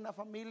mal de una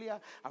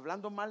familia,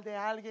 hablando mal de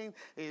alguien,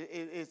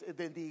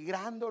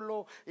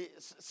 denigrándolo.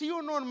 ¿Sí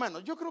o no,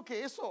 hermano? Yo creo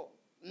que eso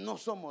no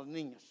somos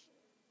niños.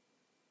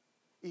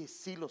 Y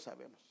sí lo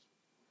sabemos.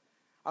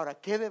 Ahora,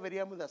 ¿qué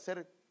deberíamos de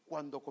hacer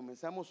cuando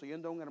comenzamos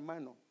oyendo a un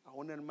hermano, a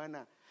una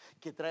hermana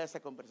que trae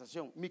esa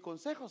conversación? Mi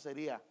consejo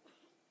sería: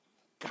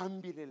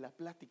 cámbiale la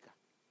plática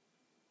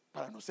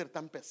para no ser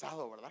tan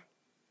pesado, ¿verdad?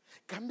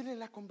 Cámbiale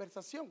la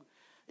conversación.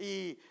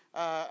 Y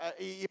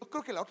yo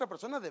creo que la otra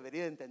persona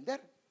debería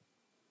entender.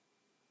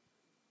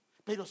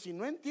 Pero si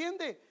no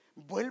entiende,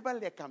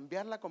 vuélvale a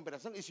cambiar la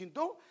conversación. Y si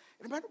no,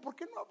 hermano, ¿por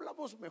qué no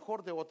hablamos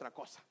mejor de otra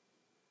cosa?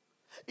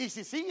 Y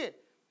si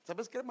sigue: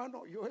 ¿sabes qué,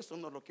 hermano? Yo eso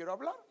no lo quiero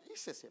hablar. Y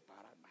se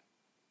separa, hermano.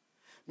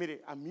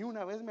 Mire, a mí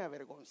una vez me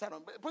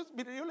avergonzaron. Pues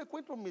mire, yo le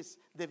cuento mis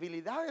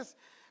debilidades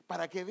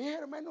para que vea,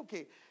 hermano,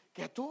 que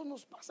a todos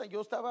nos pasa.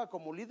 Yo estaba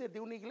como líder de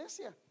una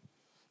iglesia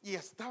y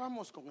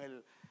estábamos con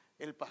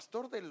el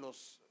pastor de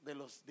los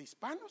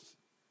hispanos.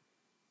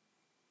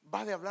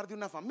 Va de hablar de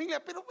una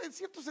familia, pero en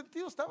cierto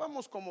sentido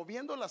estábamos como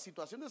viendo la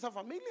situación de esa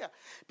familia,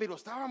 pero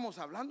estábamos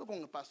hablando con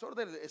el pastor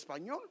del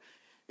español.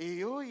 Y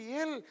yo y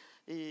él,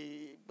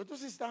 y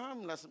entonces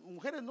estaban las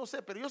mujeres, no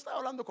sé, pero yo estaba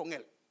hablando con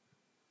él.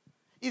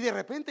 Y de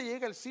repente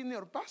llega el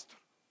senior pastor,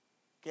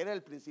 que era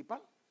el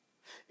principal,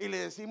 y le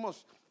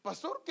decimos: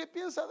 pastor, ¿qué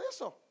piensa de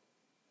eso?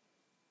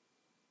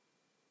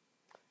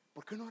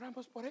 ¿Por qué no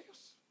oramos por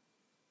ellos?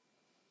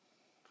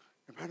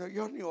 Hermano,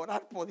 yo ni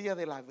orar podía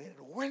de la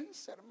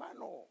vergüenza,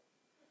 hermano.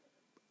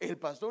 El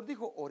pastor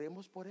dijo: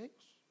 oremos por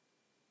ellos.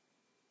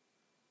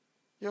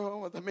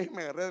 Yo también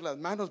me agarré de las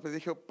manos, me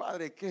dije: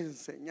 padre, qué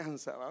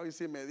enseñanza, ¿va? Hoy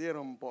sí me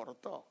dieron por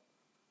todo.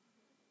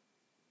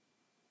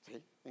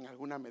 Sí, en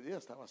alguna medida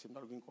estaba haciendo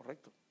algo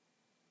incorrecto.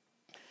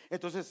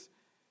 Entonces,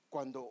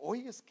 cuando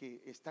oyes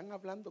que están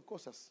hablando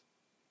cosas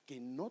que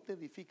no te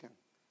edifican,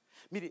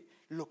 mire,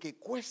 lo que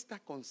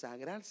cuesta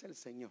consagrarse al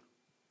Señor.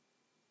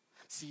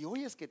 Si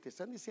oyes que te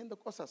están diciendo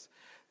cosas,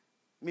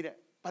 mira,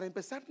 para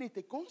empezar ni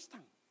te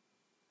constan.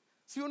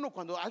 ¿Sí o no?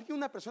 Cuando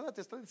una persona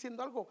te está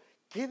diciendo algo,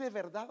 ¿qué de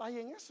verdad hay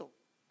en eso?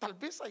 Tal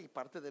vez hay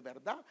parte de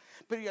verdad,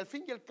 pero y al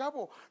fin y al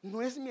cabo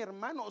no es mi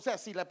hermano. O sea,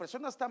 si la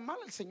persona está mal,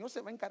 el Señor se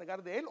va a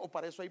encargar de él, o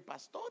para eso hay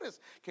pastores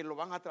que lo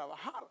van a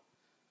trabajar.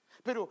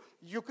 Pero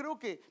yo creo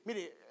que,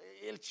 mire,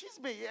 el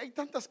chisme, hay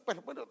tantas,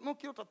 bueno, no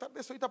quiero tratar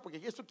de eso ahorita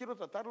porque esto quiero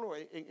tratarlo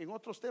en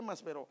otros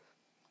temas, pero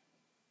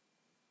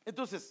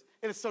entonces,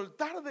 el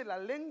soltar de la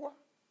lengua,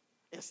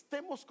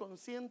 estemos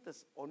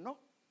conscientes o no,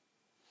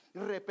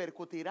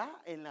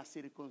 repercutirá en las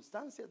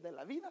circunstancias de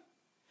la vida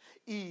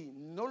y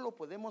no lo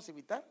podemos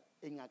evitar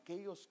en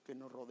aquellos que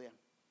nos rodean.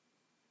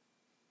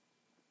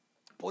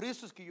 Por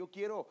eso es que yo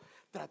quiero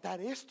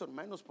tratar esto,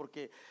 hermanos,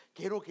 porque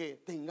quiero que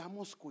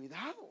tengamos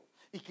cuidado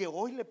Y que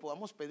hoy le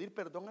podamos pedir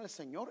perdón al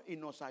Señor y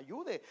nos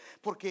ayude,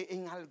 porque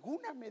en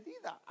alguna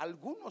medida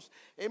algunos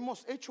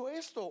hemos hecho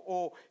esto,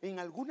 o en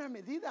alguna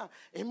medida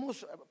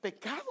hemos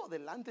pecado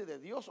delante de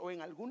Dios, o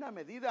en alguna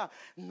medida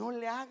no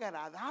le ha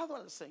agradado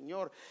al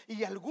Señor,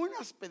 y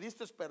algunas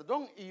pediste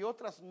perdón y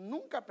otras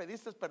nunca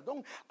pediste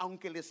perdón,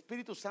 aunque el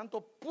Espíritu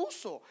Santo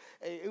puso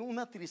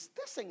una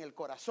tristeza en el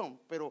corazón.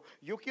 Pero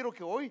yo quiero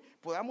que hoy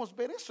podamos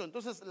ver eso.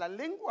 Entonces la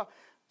lengua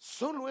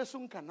solo es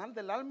un canal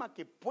del alma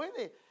que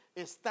puede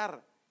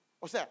estar,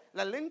 o sea,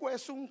 la lengua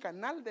es un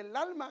canal del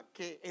alma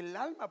que el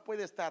alma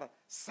puede estar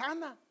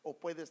sana o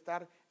puede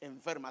estar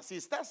enferma. Si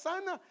está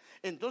sana,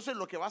 entonces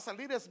lo que va a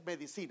salir es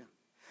medicina.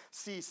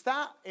 Si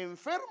está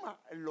enferma,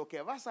 lo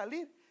que va a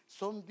salir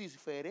son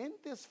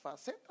diferentes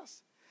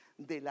facetas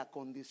de la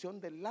condición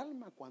del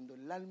alma cuando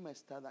el alma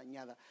está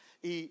dañada.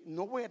 Y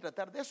no voy a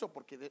tratar de eso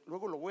porque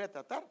luego lo voy a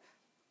tratar.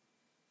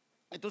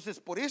 Entonces,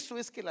 por eso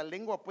es que la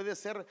lengua puede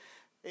ser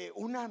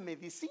una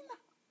medicina.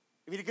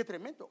 Mire qué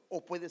tremendo.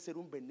 O puede ser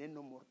un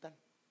veneno mortal.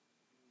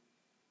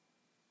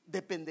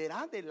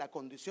 Dependerá de la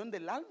condición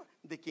del alma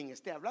de quien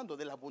esté hablando.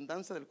 De la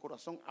abundancia del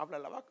corazón habla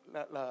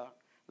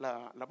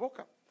la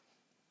boca.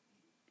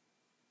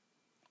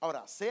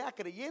 Ahora, sea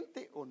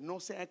creyente o no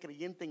sea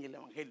creyente en el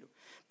evangelio,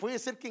 puede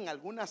ser que en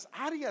algunas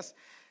áreas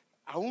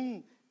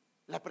aún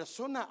la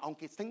persona,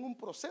 aunque esté en un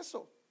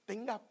proceso,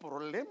 tenga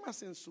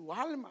problemas en su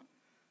alma.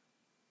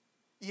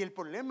 Y el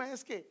problema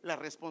es que la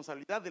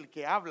responsabilidad del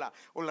que habla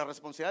o la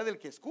responsabilidad del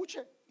que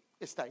escuche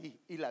está ahí.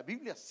 Y la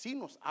Biblia sí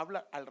nos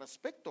habla al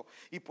respecto.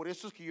 Y por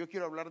eso es que yo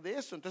quiero hablar de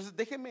eso. Entonces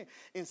déjeme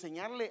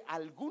enseñarle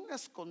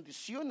algunas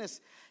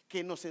condiciones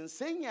que nos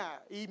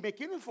enseña. Y me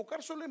quiero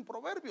enfocar solo en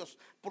Proverbios,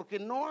 porque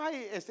no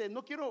hay,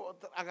 no quiero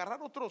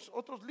agarrar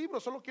otros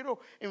libros. Solo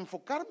quiero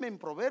enfocarme en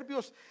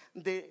Proverbios,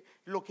 de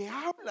lo que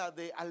habla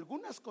de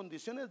algunas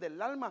condiciones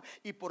del alma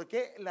y por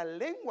qué la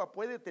lengua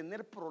puede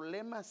tener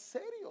problemas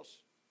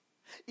serios.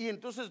 Y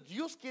entonces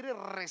Dios quiere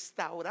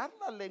restaurar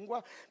la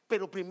lengua,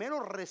 pero primero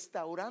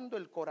restaurando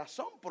el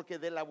corazón, porque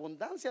de la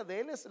abundancia de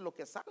él es lo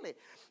que sale.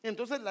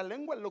 Entonces la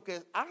lengua lo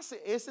que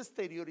hace es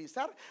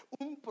exteriorizar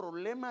un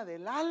problema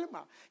del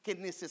alma que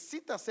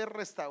necesita ser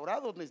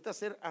restaurado, necesita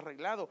ser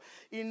arreglado.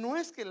 Y no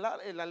es que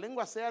la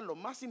lengua sea lo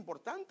más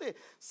importante,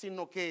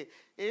 sino que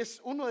es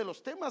uno de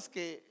los temas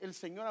que el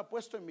Señor ha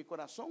puesto en mi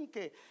corazón,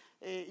 que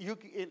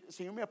el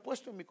Señor me ha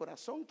puesto en mi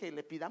corazón que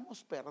le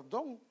pidamos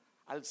perdón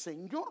al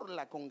Señor,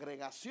 la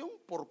congregación,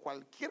 por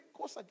cualquier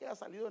cosa que haya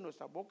salido de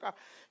nuestra boca,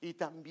 y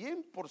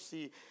también por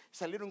si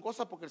salieron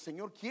cosas, porque el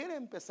Señor quiere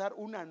empezar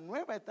una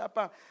nueva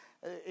etapa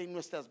en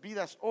nuestras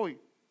vidas hoy.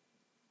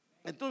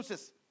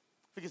 Entonces,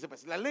 fíjese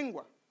pues, la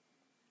lengua.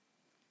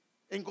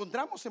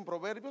 Encontramos en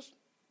Proverbios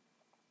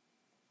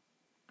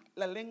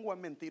la lengua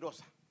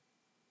mentirosa.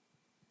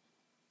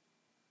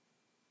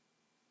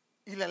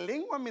 Y la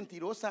lengua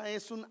mentirosa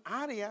es un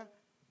área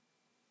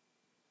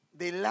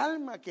del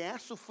alma que ha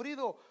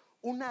sufrido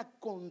una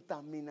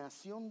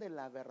contaminación de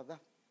la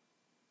verdad.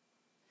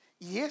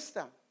 Y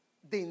esta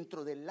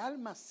dentro del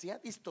alma se ha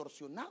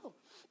distorsionado.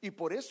 Y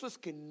por eso es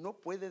que no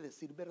puede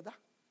decir verdad,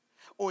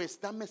 o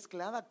está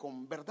mezclada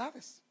con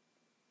verdades.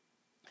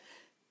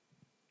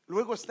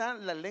 Luego está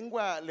la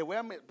lengua, le voy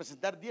a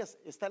presentar 10.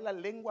 Está la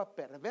lengua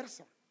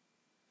perversa.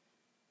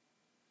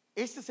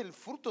 Este es el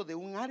fruto de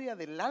un área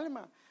del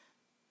alma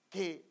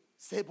que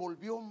se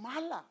volvió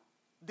mala.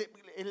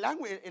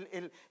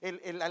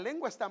 La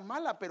lengua está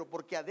mala, pero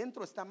porque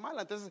adentro está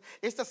mala. Entonces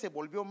esta se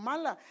volvió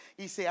mala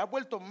y se ha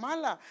vuelto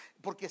mala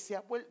porque se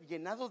ha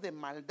llenado de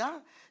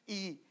maldad.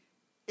 Y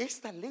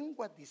esta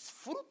lengua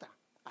disfruta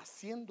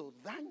haciendo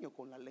daño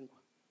con la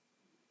lengua,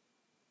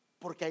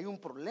 porque hay un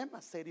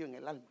problema serio en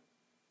el alma.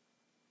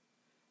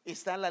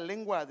 Está la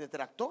lengua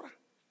detractora.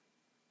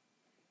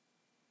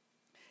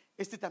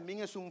 Este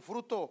también es un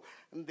fruto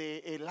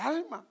del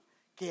alma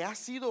que ha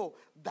sido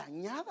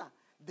dañada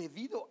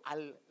debido a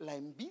la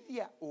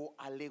envidia o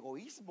al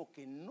egoísmo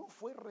que no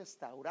fue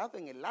restaurado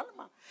en el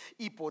alma.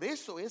 Y por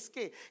eso es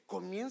que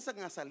comienzan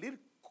a salir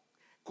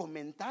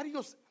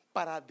comentarios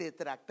para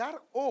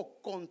detractar o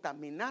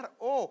contaminar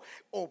o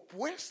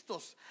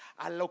opuestos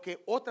a lo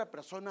que otra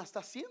persona está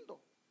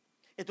haciendo.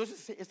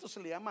 Entonces esto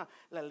se le llama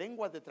la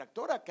lengua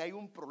detractora, que hay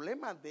un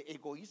problema de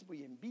egoísmo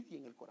y envidia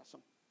en el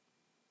corazón.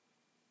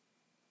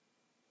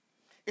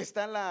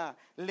 Está la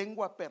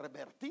lengua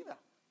pervertida.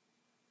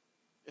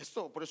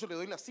 Esto, por eso le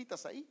doy las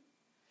citas ahí.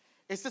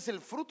 Este es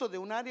el fruto de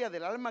un área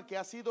del alma que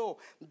ha sido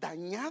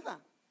dañada,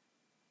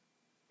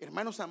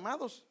 hermanos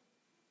amados,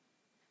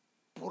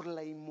 por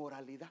la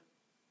inmoralidad.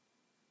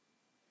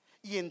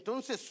 Y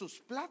entonces sus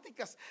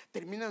pláticas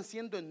terminan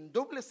siendo en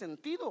doble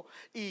sentido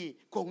y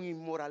con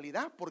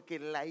inmoralidad, porque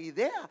la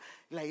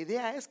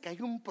idea es que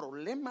hay un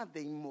problema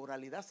de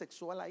inmoralidad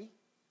sexual ahí.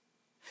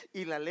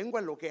 Y la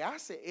lengua lo que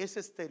hace es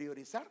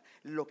exteriorizar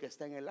lo que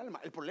está en el alma.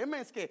 El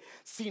problema es que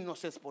si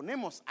nos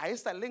exponemos a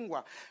esta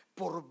lengua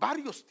por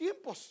varios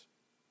tiempos,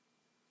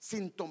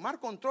 sin tomar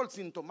control,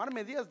 sin tomar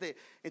medidas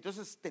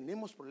entonces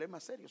tenemos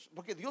problemas serios,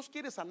 porque Dios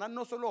quiere sanar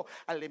no solo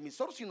al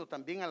emisor, sino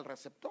también al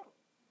receptor.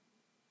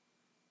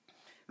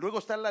 Luego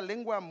está la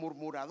lengua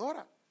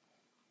murmuradora.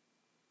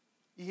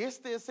 Y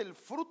este es el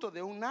fruto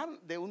de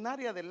un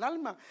área del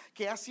alma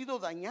que ha sido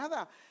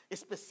dañada,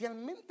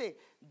 especialmente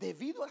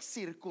debido a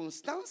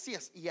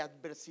circunstancias y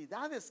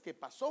adversidades que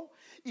pasó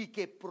y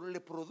que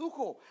le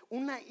produjo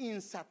una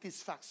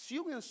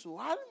insatisfacción en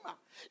su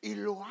alma y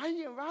lo ha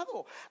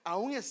llevado a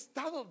un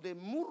estado de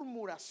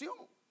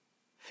murmuración.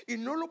 Y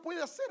no lo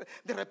puede hacer.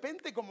 De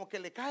repente como que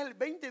le cae el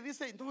 20 y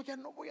dice: no, ya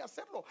no voy a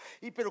hacerlo.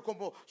 Pero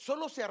como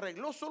solo se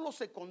arregló, solo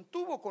se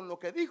contuvo con lo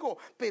que dijo,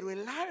 pero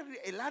el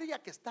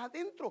área que está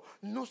adentro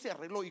no se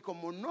arregló. Y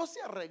como no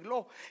se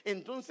arregló,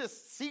 entonces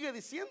sigue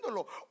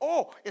diciéndolo.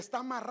 O está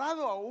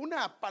amarrado a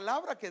una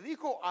palabra que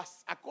dijo,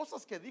 a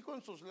cosas que dijo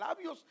en sus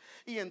labios.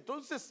 Y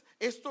entonces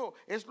esto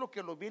es lo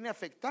que lo viene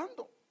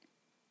afectando.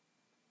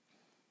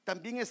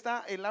 También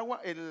está el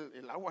agua,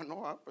 el agua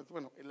no, pues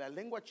bueno, la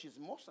lengua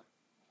chismosa.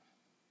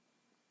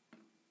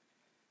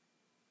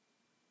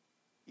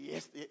 Y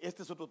este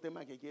es otro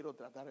tema que quiero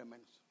tratar,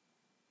 hermanos.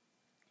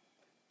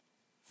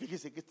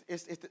 Fíjese que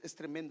es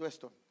tremendo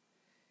esto.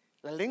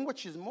 La lengua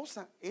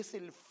chismosa es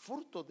el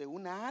fruto de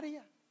una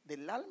área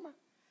del alma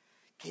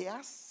que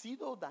ha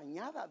sido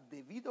dañada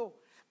debido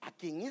a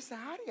que en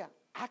esa área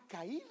ha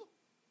caído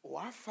o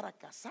ha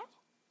fracasado.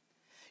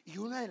 Y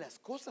una de las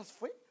cosas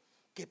fue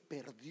que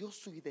perdió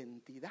su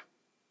identidad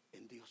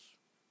en Dios.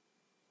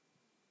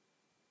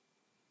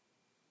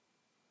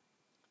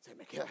 Se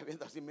me queda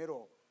viendo así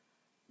mero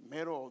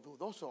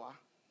dudoso.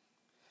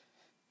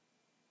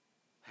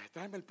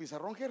 Tráeme el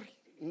pizarrón, Jerry.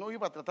 No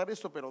iba a tratar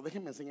esto, pero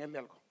déjenme enseñarle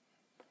algo.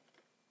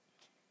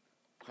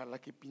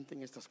 Ojalá que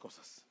pinten estas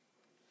cosas.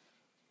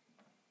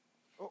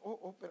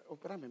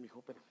 Espérame, mijo,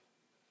 espérame.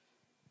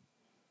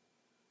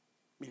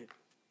 Miren.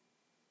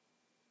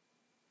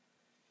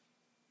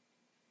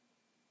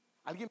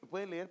 ¿Alguien me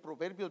puede leer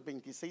Proverbios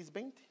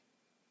 26:20?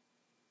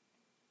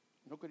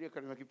 No quería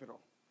caerme aquí, pero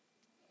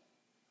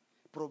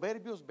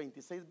Proverbios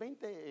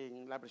 26:20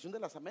 en la versión de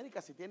las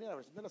Américas, si tiene la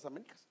versión de las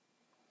Américas.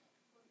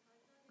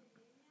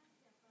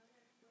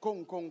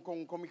 Con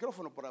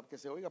micrófono para que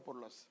se oiga por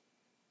las.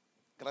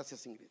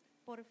 Gracias, Ingrid.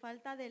 Por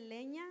falta de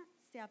leña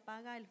se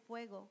apaga el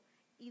fuego,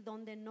 y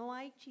donde no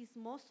hay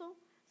chismoso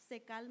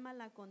se calma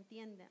la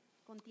contienda.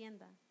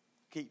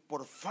 Que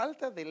por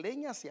falta de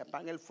leña se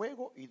apaga el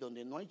fuego, y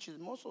donde no hay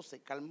chismoso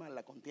se calma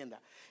la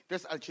contienda.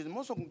 Entonces, al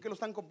chismoso, ¿con qué lo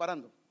están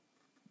comparando?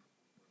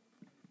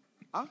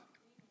 ¿Ah?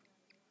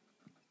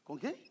 ¿Con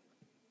qué?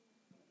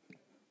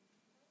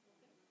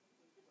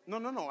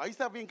 No, ahí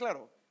está bien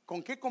claro.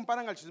 ¿Con qué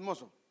comparan al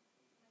chismoso?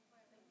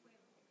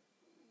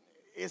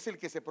 Es el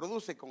que se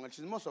produce con el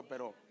chismoso,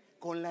 pero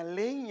con la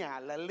leña.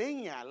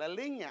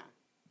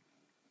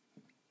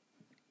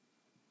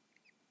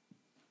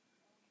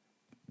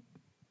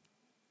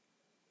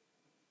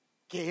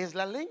 ¿Qué es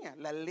la leña?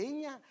 La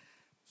leña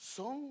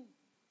son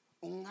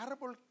un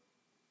árbol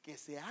que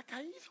se ha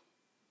caído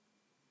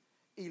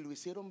y lo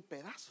hicieron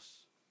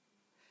pedazos.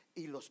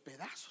 Y los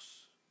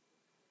pedazos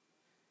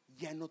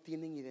ya no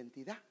tienen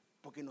identidad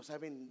porque no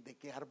saben de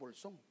qué árbol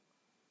son.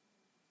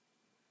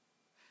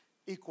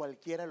 Y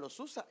cualquiera los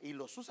usa. ¿Y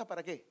los usa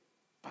para qué?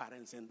 Para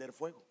encender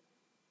fuego.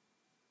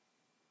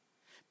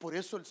 Por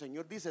eso el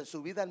Señor dice: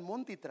 subid al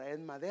monte y traed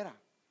madera.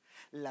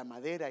 La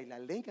madera y la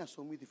leña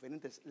son muy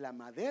diferentes. La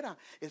madera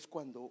es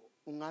cuando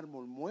un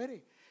árbol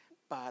muere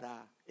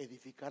para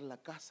edificar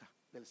la casa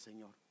del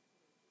Señor.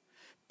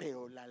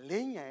 Pero la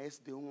leña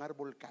es de un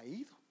árbol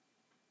caído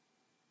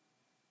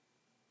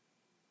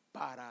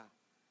para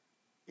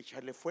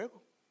echarle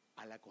fuego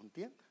a la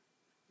contienda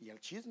y al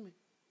chisme,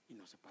 y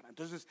no se para.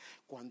 Entonces,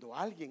 cuando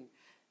alguien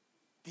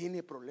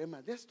tiene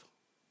problemas de esto,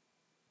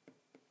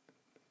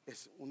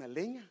 es una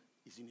leña,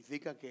 y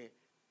significa que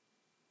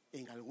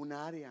en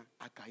alguna área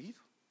ha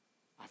caído,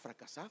 ha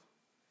fracasado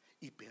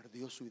y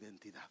perdió su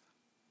identidad.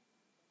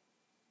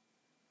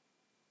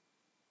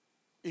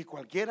 Y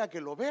cualquiera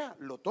que lo vea,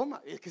 lo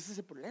toma. Es que ese es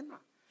el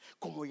problema.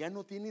 Como ya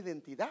no tiene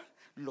identidad,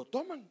 lo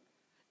toman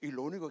y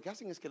lo único que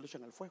hacen es que lo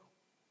echan al fuego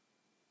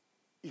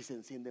y se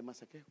enciende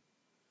más aquello.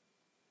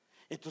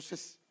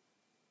 Entonces,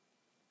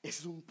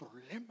 es un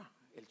problema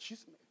el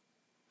chisme.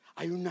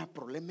 Hay un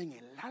problema en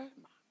el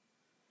alma,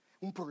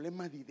 un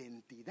problema de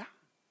identidad,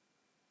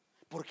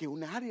 porque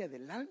un área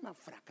del alma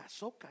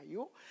fracasó,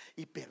 cayó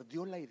y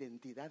perdió la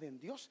identidad en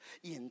Dios.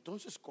 Y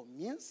entonces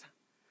comienza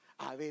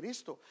a ver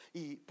esto,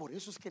 y por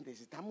eso es que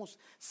necesitamos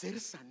ser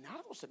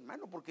sanados,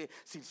 hermano, porque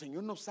si el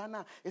Señor nos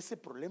sana ese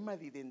problema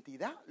de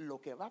identidad,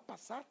 lo que va a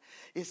pasar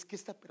es que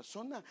esta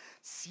persona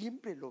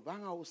siempre lo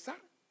van a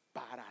usar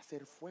para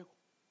hacer fuego,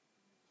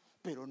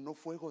 pero no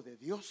fuego de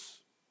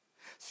Dios,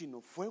 sino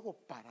fuego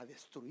para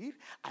destruir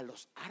a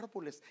los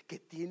árboles que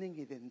tienen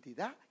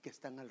identidad, que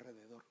están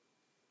alrededor.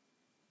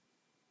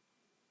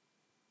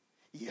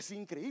 Y es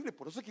increíble.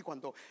 Por eso es que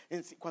cuando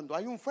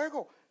hay un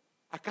fuego,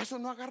 ¿acaso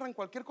no agarran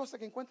cualquier cosa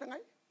que encuentran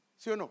ahí?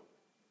 ¿Sí o no?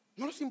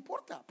 No les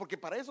importa, porque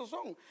para eso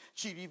son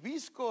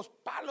chiribiscos,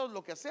 palos,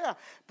 lo que sea,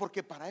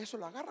 porque para eso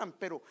lo agarran.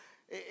 Pero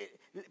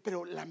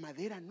la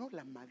madera no,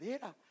 la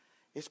madera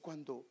es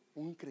cuando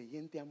un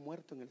creyente ha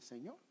muerto en el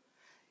Señor.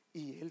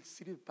 y él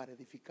sirve para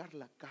edificar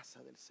la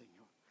casa del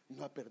Señor.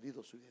 No ha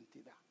perdido su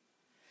identidad.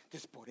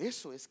 Entonces por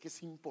eso es que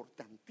es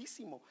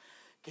importantísimo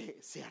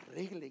que se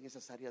arreglen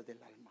esas áreas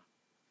del alma.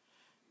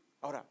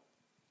 Ahora,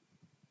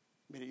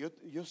 mire,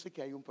 yo sé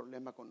que hay un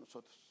problema con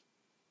nosotros,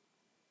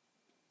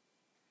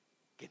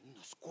 que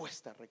nos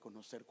cuesta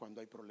reconocer cuando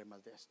hay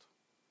problemas de esto.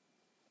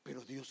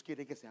 Pero Dios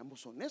quiere que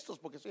seamos honestos,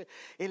 porque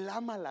Él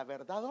ama la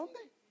verdad, ¿dónde?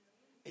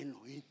 En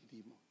lo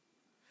íntimo.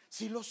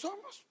 Si lo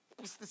somos,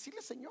 pues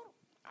decirle: Señor,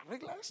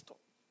 arregla esto.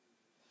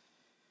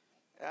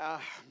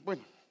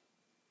 Bueno,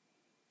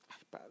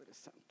 ay, Padre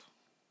Santo,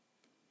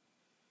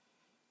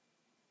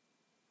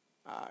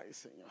 ay,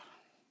 Señor,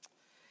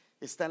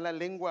 está la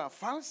lengua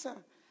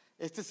falsa.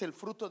 Este es el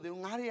fruto de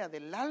un área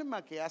del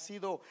alma que ha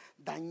sido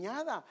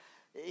dañada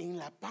en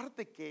la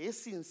parte que es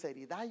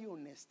sinceridad y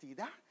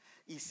honestidad,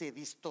 y se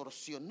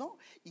distorsionó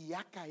y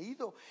ha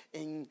caído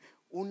en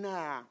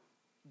una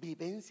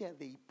vivencia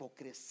de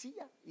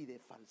hipocresía y de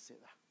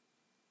falsedad.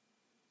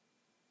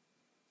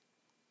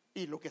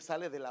 Y lo que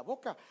sale de la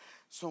boca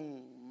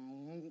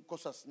son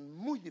cosas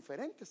muy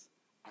diferentes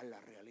a la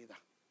realidad.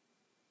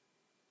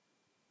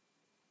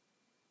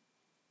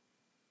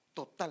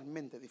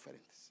 Totalmente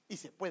diferentes. Y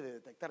se puede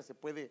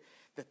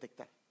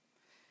detectar,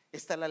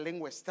 Está la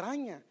lengua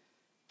extraña,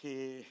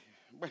 que,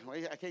 bueno,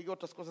 aquí hay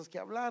otras cosas que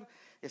hablar.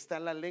 Está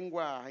la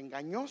lengua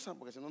engañosa,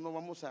 porque si no, no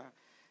vamos a...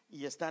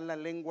 Y está la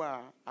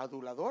lengua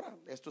aduladora.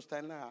 Esto está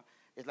en la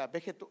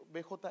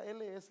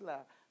BJL, es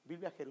la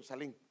Biblia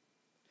Jerusalén.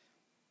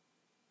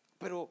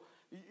 Pero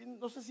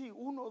no sé si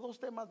uno o dos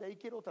temas de ahí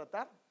quiero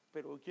tratar,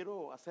 pero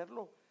quiero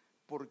hacerlo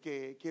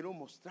porque quiero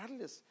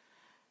mostrarles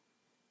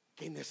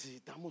que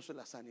necesitamos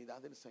la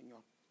sanidad del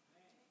Señor.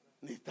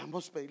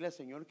 Necesitamos pedirle al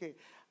Señor que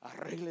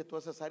arregle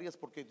todas esas áreas,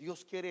 porque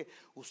Dios quiere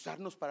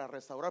usarnos para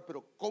restaurar.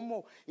 Pero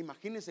 ¿cómo?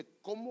 Imagínense,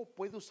 ¿cómo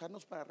puede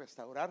usarnos para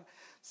restaurar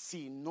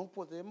si no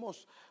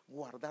podemos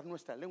guardar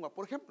nuestra lengua?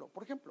 Por ejemplo,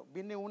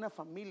 viene una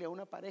familia,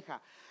 una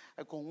pareja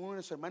con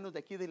unos hermanos de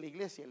aquí de la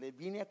iglesia, le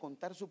viene a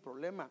contar su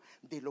problema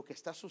de lo que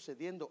está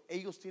sucediendo.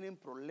 Ellos tienen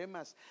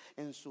problemas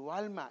en su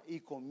alma y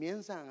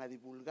comienzan a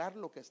divulgar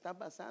lo que está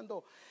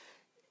pasando.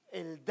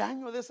 El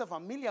daño de esa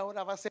familia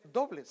ahora va a ser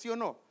doble, ¿sí o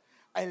no?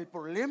 El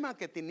problema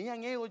que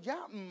tenían ellos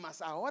ya,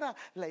 más ahora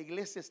la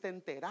iglesia está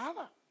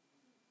enterada.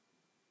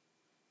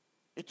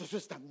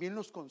 Entonces también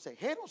los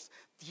consejeros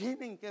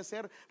tienen que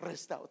ser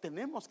restaurados,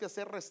 tenemos que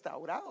ser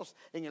restaurados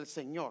en el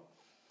Señor.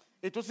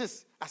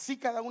 Entonces, así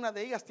cada una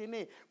de ellas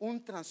tiene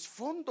un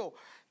trasfondo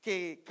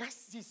que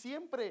casi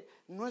siempre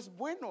no es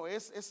bueno,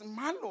 es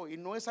malo, y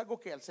no es algo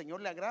que al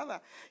Señor le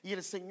agrada. Y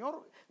el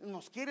Señor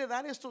nos quiere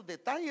dar estos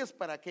detalles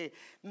para que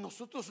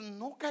nosotros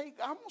no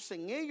caigamos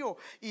en ello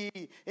y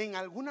en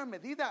alguna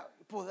medida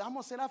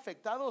podamos ser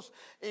afectados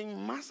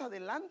más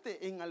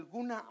adelante en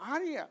alguna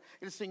área.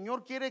 El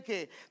Señor quiere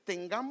que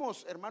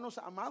tengamos, hermanos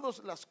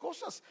amados, las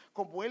cosas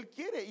como Él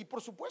quiere. Y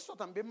por supuesto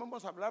también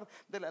vamos a hablar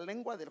de la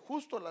lengua del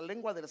justo, la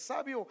lengua del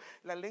sabio,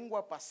 la lengua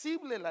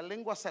apacible, la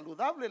lengua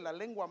saludable, la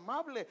lengua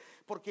amable,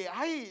 porque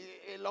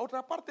hay la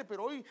otra parte,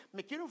 pero hoy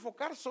me quiero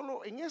enfocar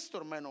solo en esto,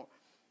 hermano.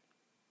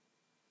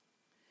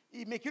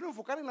 Y me quiero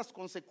enfocar en las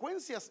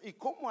consecuencias y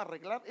cómo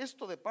arreglar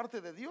esto de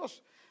parte de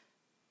Dios,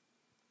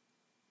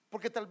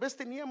 porque tal vez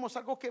teníamos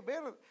algo que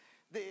ver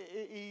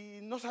y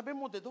no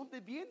sabemos de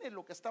dónde viene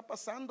lo que está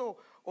pasando,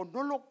 o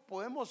no lo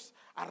podemos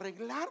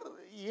arreglar,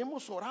 y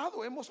hemos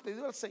orado, hemos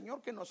pedido al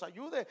Señor que nos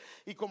ayude,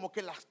 y como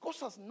que las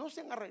cosas no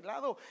se han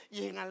arreglado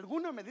y en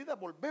alguna medida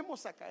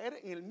volvemos a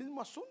caer en el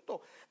mismo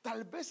asunto.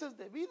 Tal vez es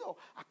debido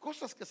a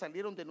cosas que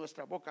salieron de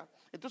nuestra boca.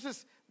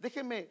 Entonces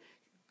déjeme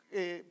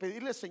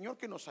pedirle al Señor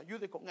que nos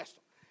ayude con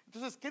esto.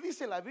 Entonces, ¿qué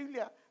dice la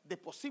Biblia de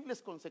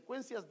posibles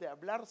consecuencias de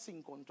hablar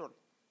sin control?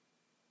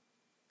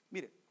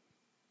 Mire,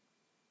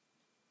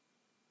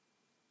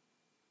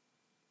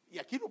 y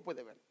aquí lo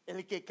puede ver: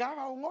 el que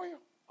cava un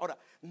hoyo. Ahora,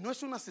 no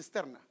es una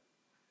cisterna.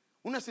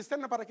 ¿Una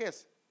cisterna para qué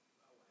es?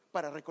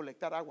 Para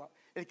recolectar agua.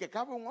 El que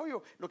cava un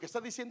hoyo, lo que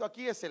está diciendo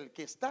aquí es el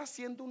que está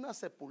haciendo una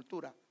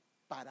sepultura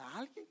para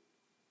alguien.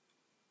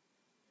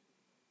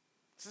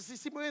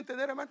 ¿Sí me voy a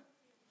entender, hermano?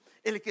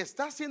 El que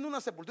está haciendo una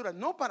sepultura,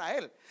 no para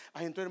él.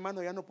 Ay, entonces,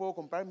 hermano, ya no puedo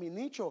comprar mi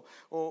nicho.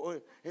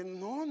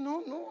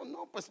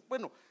 No, pues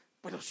bueno,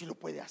 pero sí lo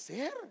puede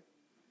hacer.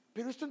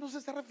 Pero esto no se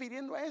está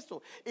refiriendo a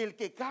esto. El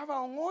que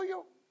cava un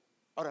hoyo.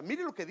 Ahora,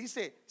 mire lo que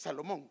dice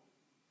Salomón.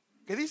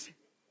 ¿Qué dice?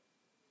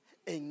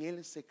 En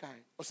él se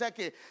cae. O sea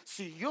que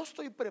si yo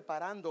estoy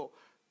preparando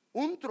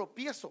un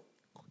tropiezo,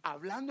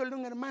 hablándole a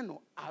un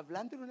hermano,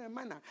 hablándole a una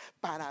hermana,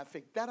 para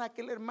afectar a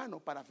aquel hermano,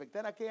 para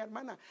afectar a aquella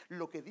hermana,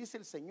 lo que dice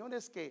el Señor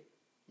es que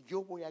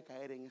yo voy a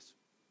caer en eso.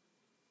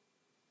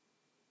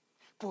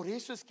 Por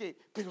eso es que,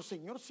 pero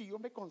Señor, si yo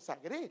me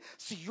consagré,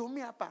 si yo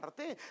me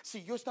aparté,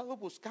 si yo he estado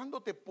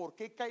buscándote, ¿por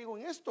qué caigo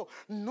en esto?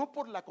 No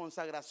por la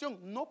consagración,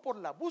 no por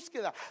la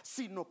búsqueda,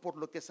 sino por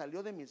lo que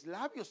salió de mis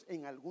labios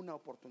en alguna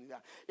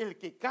oportunidad. El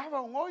que cava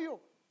un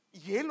hoyo,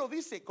 y él lo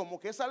dice como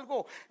que es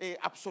algo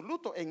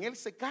absoluto, en él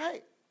se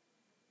cae.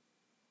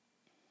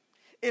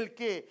 El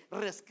que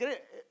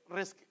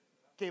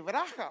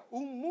quebraja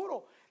un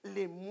muro,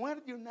 le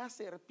muerde una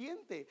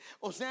serpiente.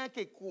 O sea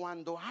que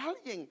cuando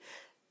alguien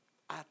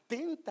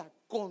atenta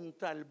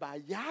contra el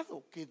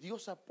vallado que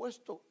Dios ha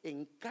puesto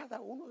en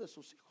cada uno de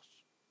sus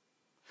hijos,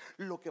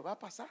 lo que va a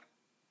pasar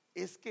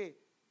es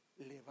que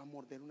le va a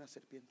morder una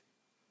serpiente.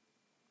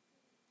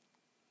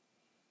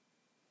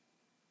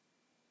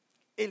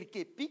 El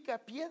que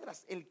pica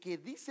piedras, el que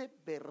dice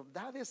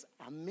verdades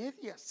a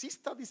medias, sí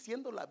está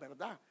diciendo la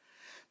verdad,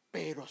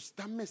 pero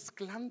está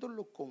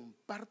mezclándolo con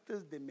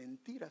partes de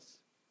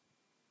mentiras,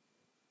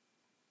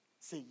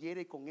 se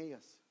hiere con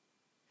ellas.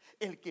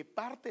 El que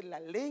parte la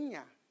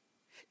leña,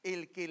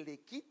 el que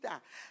le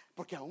quita,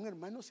 porque a un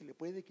hermano se le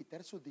puede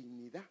quitar su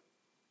dignidad,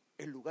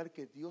 el lugar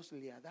que Dios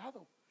le ha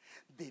dado,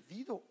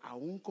 debido a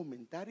un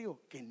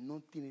comentario que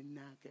no tiene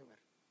nada que ver.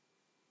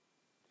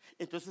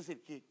 Entonces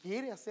el que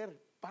quiere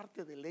hacer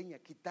parte de leña,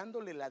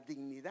 quitándole la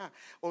dignidad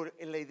o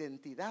la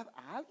identidad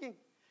a alguien,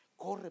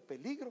 corre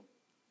peligro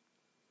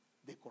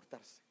de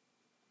cortarse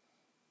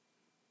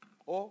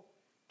o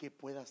que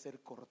pueda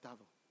ser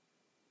cortado.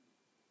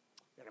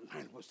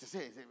 Hermano,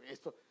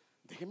 esto,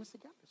 déjeme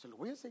enseñar, se lo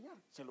voy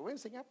a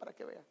enseñar para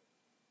que vea.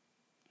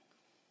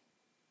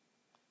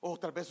 O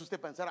tal vez usted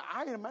pensara,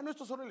 ay hermano,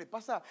 esto solo le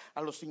pasa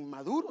a los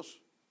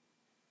inmaduros.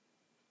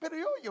 Pero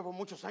yo llevo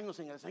muchos años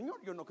en el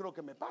Señor, yo no creo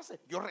que me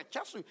pase. Yo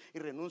rechazo y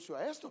renuncio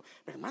a esto.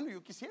 Pero hermano,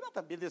 yo quisiera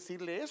también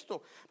decirle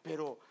esto,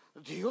 pero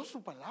Dios,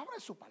 su palabra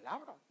es su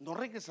palabra. No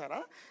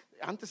regresará,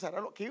 antes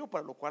hará aquello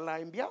para lo cual la ha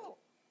enviado.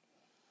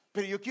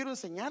 Pero yo quiero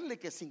enseñarle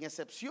que sin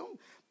excepción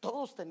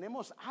todos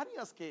tenemos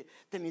áreas que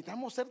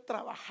necesitamos ser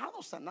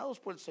trabajados, sanados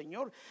por el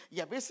Señor.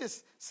 Y a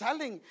veces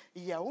salen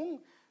y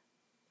aún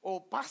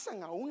o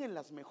pasan aún en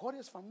las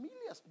mejores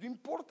familias. No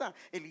importa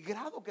el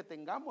grado que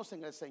tengamos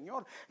en el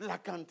Señor,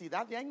 la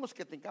cantidad de años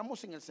que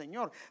tengamos en el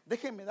Señor.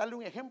 Déjenme darle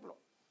un ejemplo.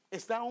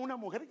 Está una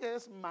mujer que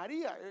es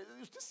María.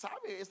 Usted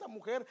sabe, esta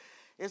mujer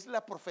es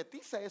la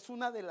profetisa, es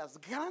una de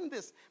las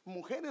grandes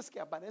mujeres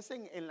que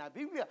aparecen en la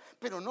Biblia.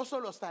 Pero no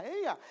solo está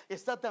ella,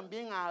 está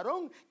también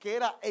Aarón, que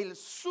era el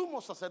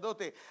sumo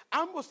sacerdote.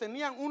 Ambos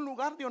tenían un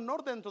lugar de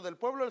honor dentro del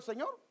pueblo del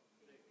Señor.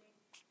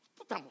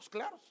 Estamos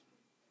claros.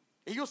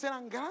 Ellos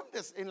eran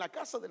grandes en la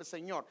casa del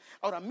Señor.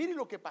 Ahora, mire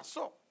lo que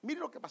pasó.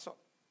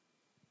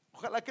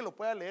 Ojalá que lo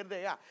pueda leer de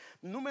allá.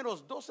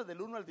 Números 12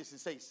 del 1 al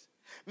 16.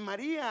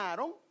 María y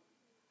Aarón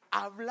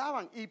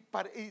hablaban y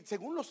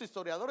según los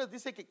historiadores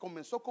dice que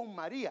comenzó con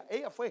María.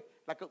 Ella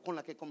fue con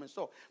la que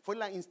comenzó, fue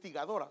la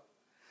instigadora.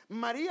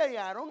 María y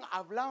Aarón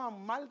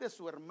hablaban mal de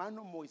su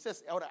hermano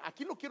Moisés. Ahora,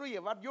 aquí lo quiero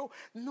llevar yo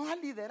no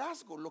al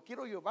liderazgo, lo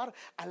quiero llevar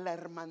a la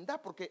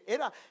hermandad, porque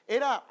era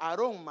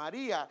Aarón,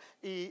 María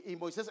y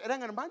Moisés,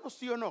 ¿eran hermanos,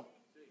 sí o no?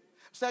 Sí.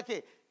 O sea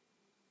que,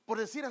 por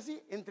decir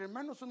así, entre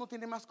hermanos uno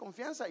tiene más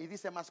confianza y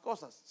dice más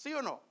cosas, ¿sí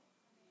o no?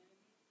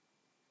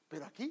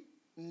 Pero aquí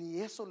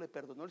ni eso le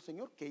perdonó el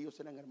Señor, que ellos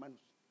eran hermanos.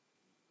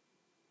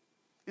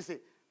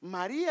 Dice,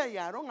 María y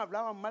Aarón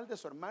hablaban mal de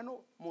su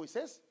hermano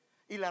Moisés,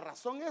 y la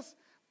razón es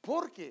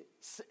porque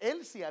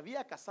él se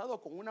había casado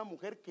con una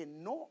mujer que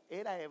no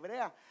era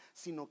hebrea,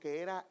 sino que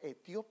era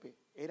etíope,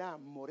 era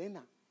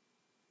morena.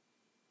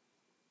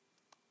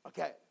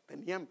 Okay,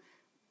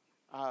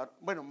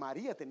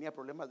 María tenía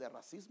problemas de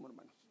racismo,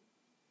 hermanos.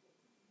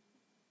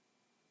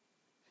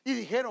 Y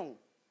dijeron,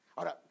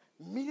 ahora,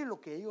 mire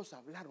lo que ellos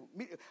hablaron.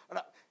 Mire,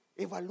 ahora,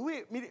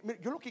 evalúe, mire,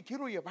 yo lo que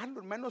quiero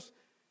llevarlo, hermanos,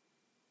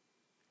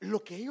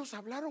 lo que ellos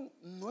hablaron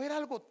no era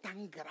algo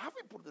tan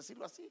grave, por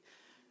decirlo así.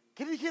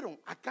 ¿Qué le dijeron?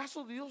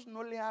 ¿Acaso Dios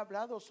no le ha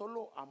hablado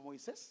solo a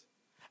Moisés?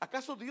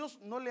 ¿Acaso Dios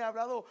no le ha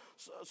hablado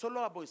solo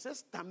a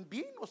Moisés?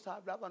 También nos ha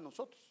hablado a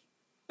nosotros.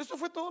 Eso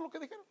fue todo lo que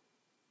dijeron.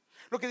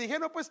 Lo que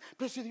dijeron, pues,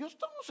 pero si Dios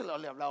no se le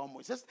ha hablado a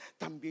Moisés,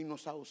 también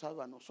nos ha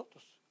usado a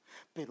nosotros.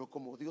 Pero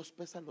como Dios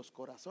pesa los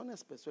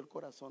corazones, pesó el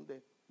corazón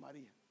de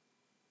María.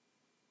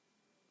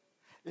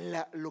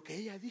 Lo que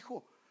ella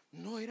dijo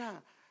no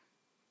era,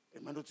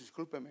 hermanos,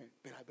 discúlpeme,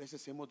 pero a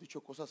veces hemos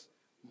dicho cosas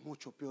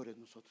mucho peores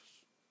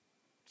nosotros.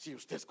 Si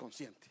usted es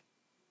consciente,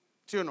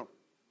 ¿sí o no?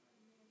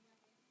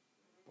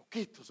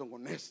 Poquitos son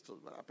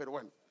honestos, ¿verdad? Pero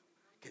bueno,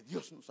 que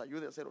Dios nos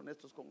ayude a ser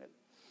honestos con Él.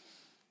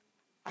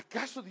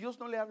 ¿Acaso Dios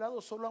no le ha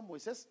hablado solo a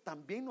Moisés?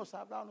 También nos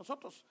ha hablado a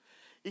nosotros.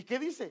 ¿Y qué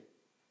dice?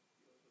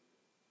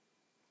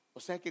 O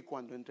sea que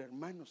cuando entre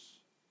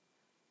hermanos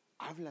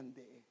hablan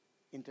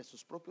entre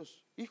sus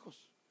propios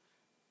hijos,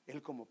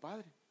 él como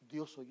padre,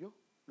 Dios oyó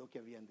lo que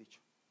habían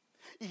dicho.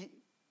 Y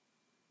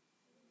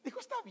dijo,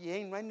 está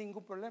bien, no hay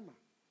ningún problema.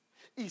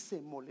 Y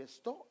se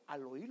molestó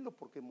al oírlo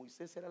porque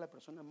Moisés era la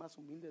persona más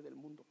humilde del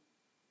mundo.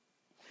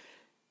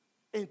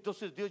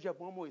 Entonces Dios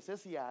llamó a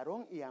Moisés y a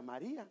Aarón y a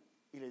María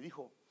y le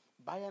dijo,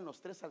 vayan los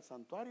tres al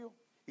santuario.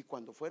 Y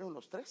cuando fueron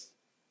los tres,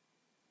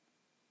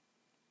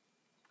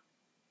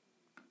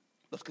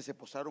 los que se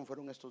posaron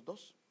fueron estos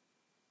dos.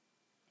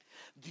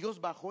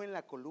 Dios bajó en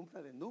la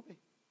columna de nube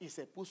y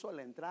se puso a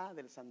la entrada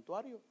del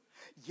santuario.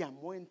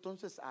 Llamó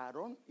entonces a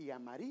Aarón y a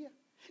María.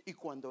 Y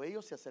cuando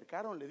ellos se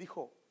acercaron le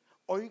dijo,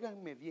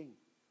 óiganme bien,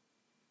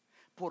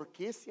 ¿por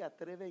qué se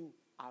atreven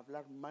a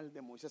hablar mal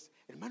de Moisés?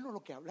 Hermano,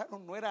 lo que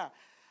hablaron no era,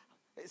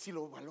 si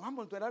lo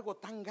evaluamos, no era algo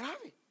tan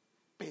grave.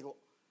 pero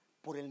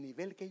por el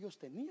nivel que ellos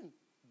tenían,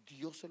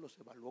 Dios se los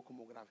evaluó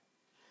como grave.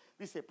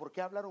 Dice, ¿por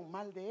qué hablaron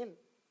mal de él?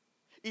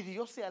 Y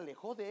Dios se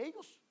alejó de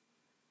ellos.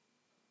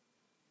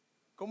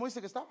 ¿Cómo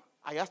dice que estaba?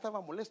 Allá estaba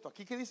molesto.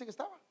 ¿Aquí qué dice que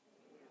estaba?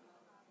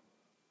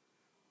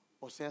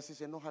 O sea, si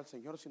se enoja el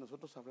Señor si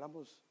nosotros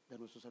hablamos de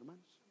nuestros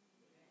hermanos.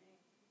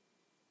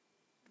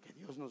 Que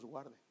Dios nos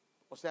guarde.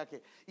 O sea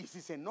que, y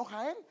si se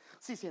enoja él,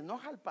 si se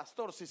enoja el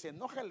pastor, si se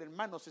enoja el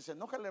hermano, si se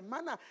enoja la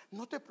hermana,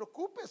 no te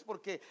preocupes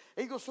porque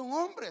ellos son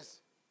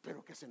hombres.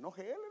 Pero que se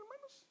enoje él,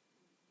 hermanos.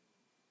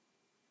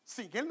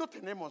 Sin él no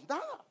tenemos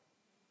nada.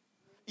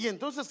 Y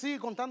entonces sigue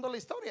contando la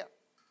historia.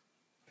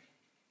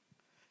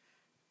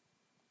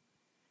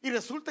 Y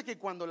resulta que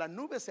cuando la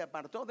nube se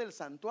apartó del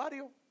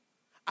santuario,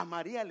 a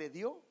María le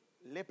dio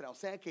lepra. O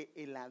sea que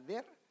el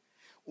haber,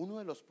 uno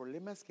de los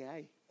problemas que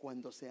hay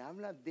cuando se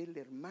habla del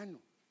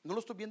hermano, no lo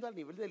estoy viendo a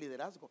nivel de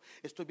liderazgo,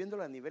 estoy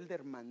viéndolo a nivel de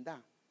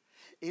hermandad,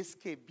 es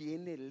que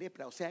viene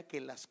lepra. O sea que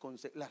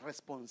la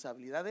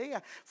responsabilidad de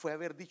ella fue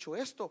haber dicho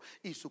esto,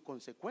 y su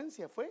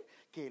consecuencia fue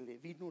que le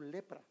vino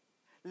lepra.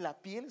 La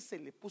piel se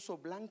le puso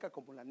blanca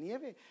como la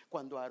nieve.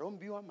 Cuando Aarón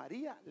vio a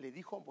María, le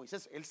dijo a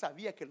Moisés, él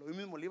sabía que lo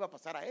mismo le iba a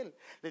pasar a él.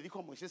 Le dijo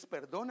a Moisés,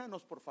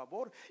 perdónanos por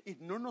favor y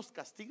no nos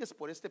castigues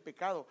por este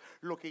pecado.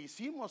 Lo que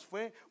hicimos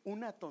fue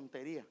una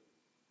tontería.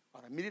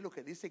 Ahora mire lo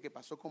que dice que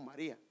pasó con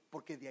María,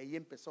 porque de ahí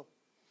empezó.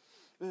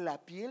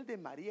 La piel de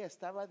María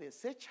estaba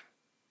deshecha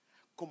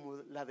como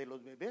la de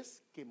los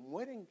bebés que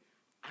mueren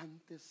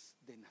antes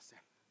de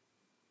nacer.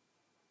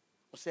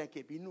 O sea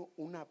que vino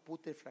una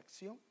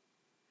putrefacción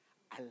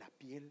a la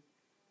piel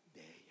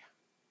de ella.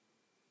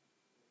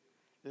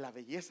 La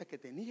belleza que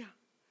tenía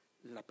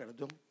la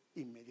perdió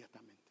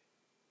inmediatamente.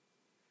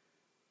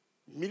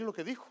 Mire lo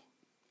que dijo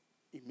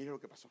y mire lo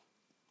que pasó.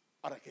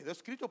 Ahora quedó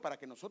escrito para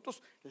que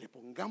nosotros le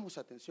pongamos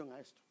atención a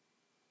esto.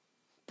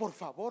 Por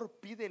favor,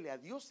 pídele a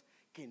Dios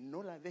que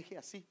no la deje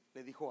así,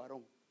 le dijo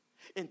Aarón.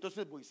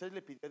 Entonces Moisés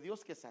le pidió a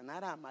Dios que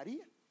sanara a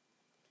María.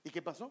 ¿Y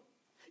qué pasó?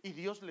 Y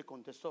Dios le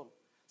contestó,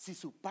 si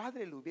su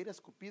padre le hubiera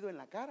escupido en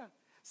la cara,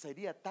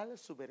 sería tal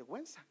su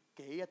vergüenza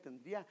que ella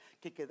tendría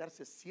que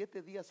quedarse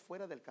 7 días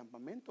fuera del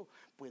campamento.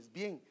 Pues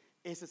bien,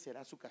 ese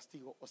será su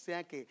castigo. O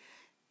sea que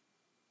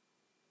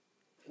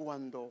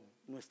cuando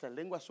nuestra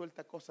lengua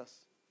suelta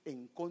cosas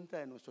en contra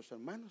de nuestros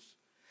hermanos,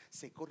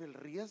 se corre el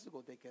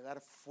riesgo de quedar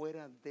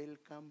fuera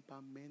del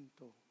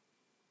campamento.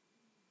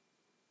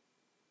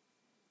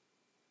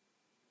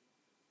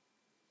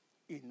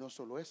 Y no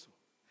solo eso,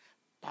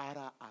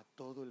 para a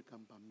todo el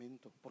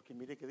campamento. Porque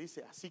mire que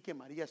dice, así que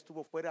María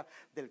estuvo fuera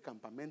del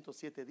campamento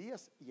 7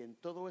 días, y en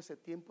todo ese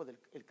tiempo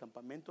el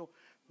campamento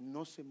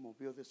no se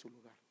movió de su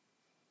lugar.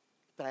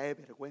 Trae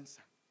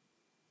vergüenza.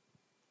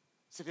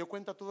 ¿Se dio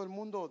cuenta todo el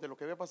mundo de lo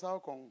que había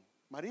pasado con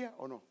María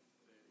o no?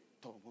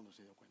 Todo el mundo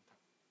se dio cuenta.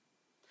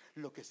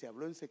 Lo que se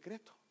habló en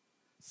secreto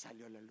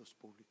salió a la luz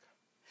pública,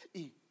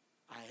 y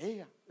a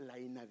ella la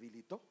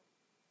inhabilitó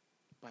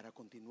para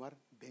continuar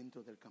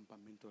dentro del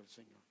campamento del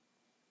Señor.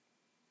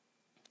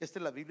 Esta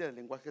es la Biblia del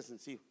lenguaje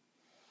sencillo.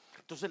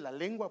 Entonces la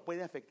lengua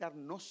puede afectar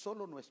no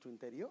solo nuestro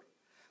interior,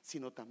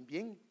 sino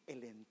también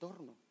el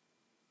entorno.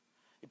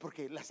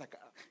 Porque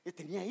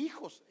tenía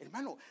hijos,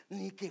 hermano,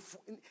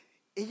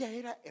 ella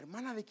era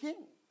hermana de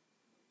quién,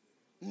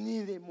 ni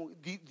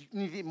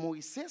de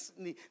Moisés,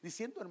 ni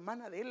diciendo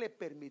hermana de él le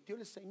permitió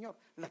el Señor.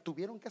 La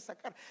tuvieron que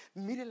sacar.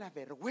 Mire la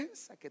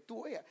vergüenza que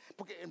tuvo ella.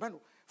 Porque, hermano,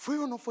 ¿fue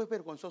o no fue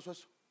vergonzoso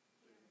eso?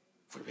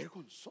 Fue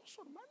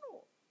vergonzoso,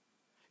 hermano.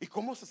 ¿Y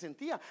cómo se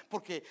sentía?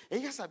 Porque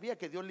ella sabía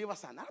que Dios le iba a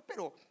sanar,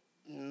 pero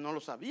no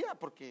lo sabía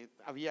porque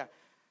había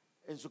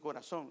en su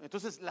corazón.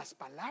 Entonces las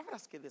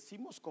palabras que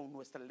decimos con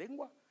nuestra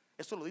lengua,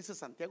 eso lo dice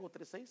Santiago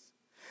 3:6,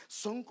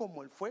 son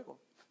como el fuego.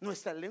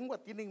 Nuestra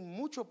lengua tiene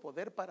mucho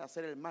poder para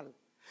hacer el mal.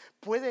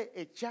 Puede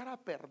echar a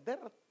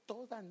perder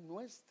toda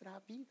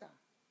nuestra vida.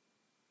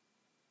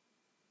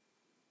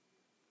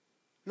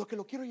 Lo que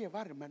lo quiero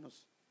llevar,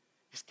 hermanos,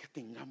 es que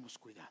tengamos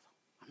cuidado.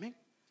 Amén.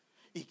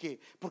 Y que,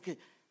 porque,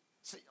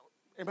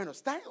 hermano,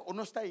 ¿está o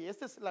no está ahí?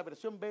 Esta es la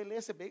versión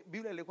BLS,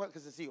 Biblia del lenguaje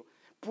sencillo.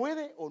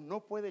 ¿Puede o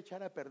no puede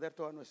echar a perder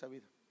toda nuestra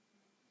vida?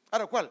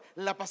 Ahora, ¿cuál?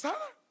 ¿La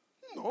pasada?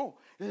 No,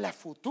 la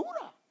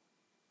futura.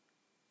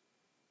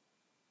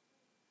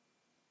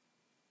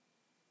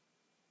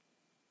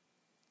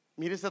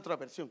 Mire esta otra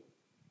versión.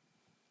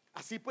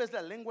 Así pues,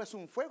 la lengua es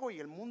un fuego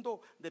y el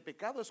mundo de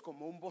pecado es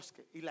como un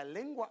bosque. Y la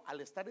lengua, al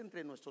estar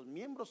entre nuestros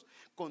miembros,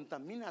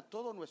 contamina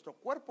todo nuestro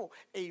cuerpo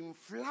e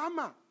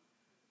inflama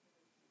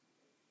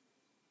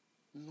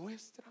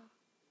nuestra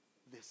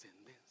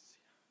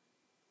descendencia.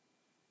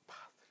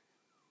 Padre.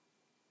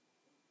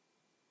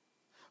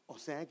 O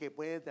sea que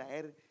puede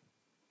traer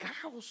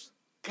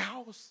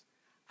caos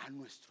a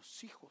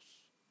nuestros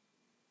hijos.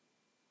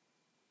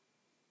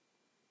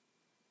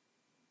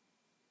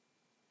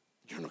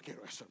 Yo no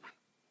quiero eso, hermano.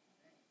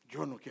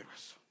 Yo no quiero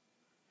eso.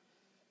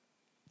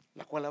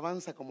 La cual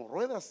avanza como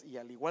ruedas y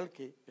al igual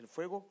que el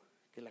fuego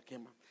que la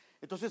quema.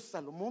 Entonces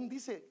Salomón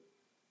dice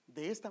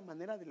de esta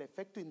manera del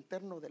efecto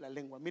interno de la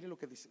lengua. Mire lo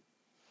que dice.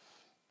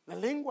 La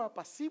lengua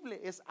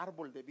apacible es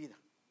árbol de vida.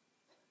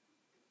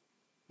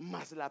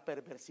 Mas la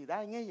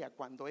perversidad en ella,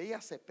 cuando ella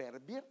se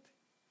pervierte,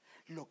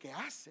 lo que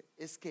hace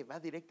es que va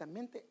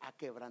directamente a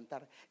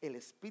quebrantar el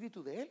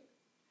espíritu de él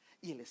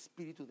y el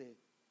espíritu de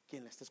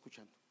quien la está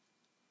escuchando.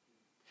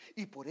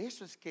 Y por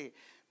eso es que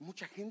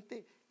mucha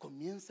gente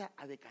comienza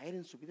a decaer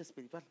en su vida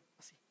espiritual,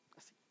 así,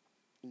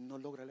 y no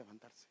logra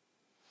levantarse.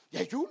 Y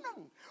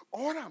ayunan,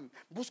 oran,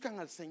 buscan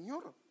al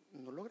Señor,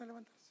 no logra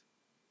levantarse.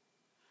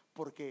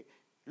 Porque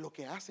lo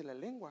que hace la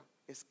lengua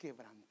es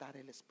quebrantar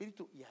el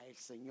espíritu y a el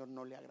Señor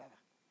no le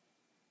agrada.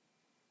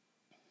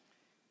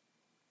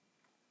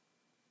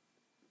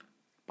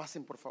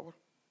 Pasen, por favor.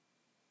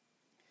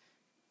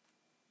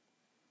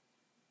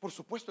 Por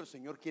supuesto, el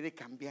Señor quiere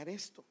cambiar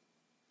esto.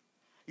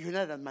 Y una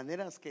de las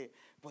maneras que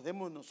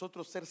podemos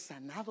nosotros ser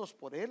sanados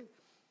por Él,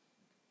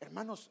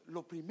 hermanos,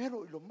 lo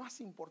primero y lo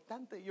más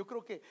importante, yo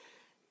creo que,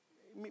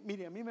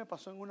 mire, a mí me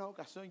pasó en una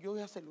ocasión, yo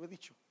ya se lo he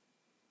dicho.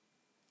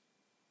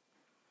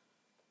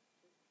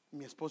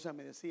 Mi esposa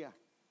me decía: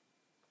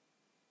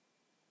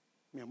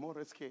 mi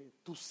amor, es que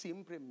tú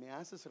siempre me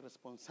haces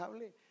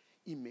responsable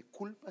y me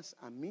culpas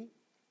a mí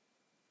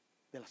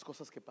de las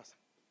cosas que pasan.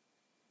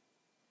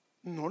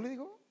 No, le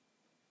digo,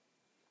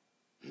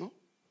 no.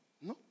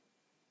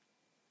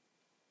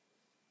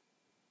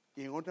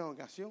 Y en otra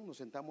ocasión nos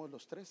sentamos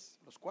los tres,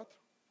 los cuatro,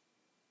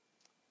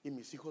 y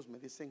mis hijos me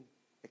dicen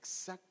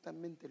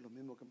exactamente lo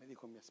mismo que me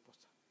dijo mi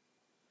esposa.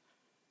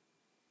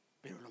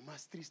 Pero lo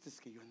más triste es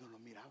que yo no lo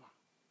miraba.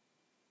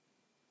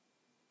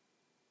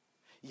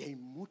 Y hay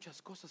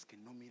muchas cosas que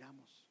no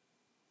miramos.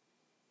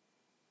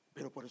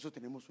 Pero por eso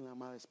tenemos una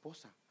amada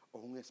esposa o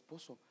un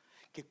esposo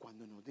que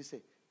cuando nos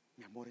dice: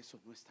 mi amor, eso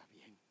no está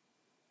bien,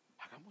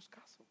 hagamos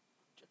caso.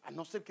 A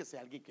no ser que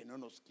sea alguien que no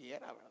nos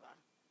quiera, ¿verdad?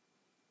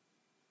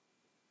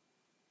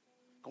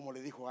 Como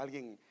le dijo a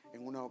alguien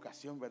en una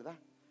ocasión, ¿verdad?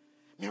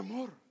 Mi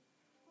amor,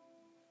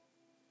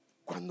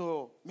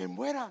 cuando me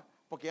muera,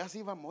 porque ya se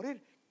iba a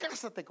morir,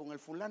 cásate con el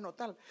fulano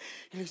tal.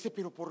 Y le dice: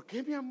 pero ¿por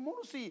qué, mi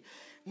amor? Si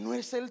no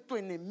es él tu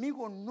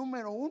enemigo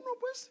número uno,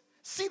 pues.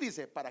 Sí,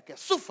 dice, para que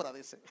sufra,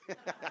 dice.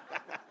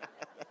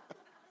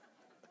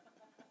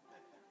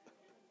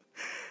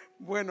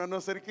 Bueno, a no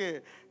ser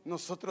que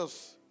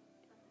nosotros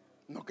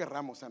no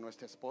querramos a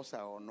nuestra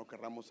esposa o no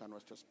querramos a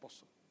nuestro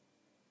esposo.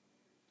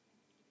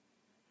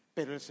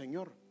 Pero el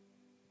Señor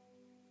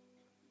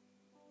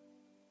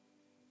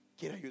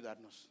quiere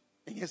ayudarnos.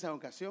 En esa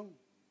ocasión,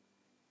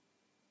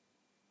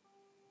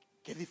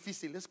 qué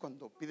difícil es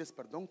cuando pides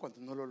perdón cuando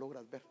no lo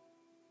logras ver.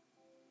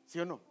 ¿Sí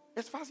o no?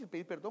 Es fácil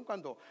pedir perdón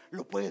cuando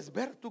lo puedes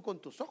ver tú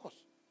con tus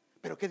ojos,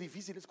 pero qué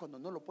difícil es cuando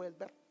no lo puedes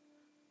ver.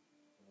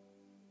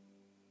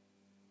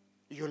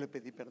 Y yo le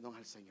pedí perdón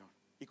al Señor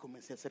y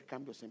comencé a hacer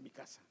cambios en mi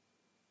casa.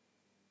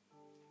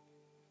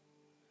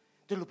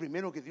 Entonces lo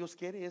primero que Dios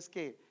quiere es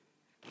que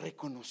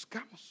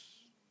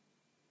reconozcamos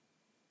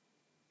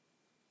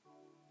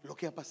lo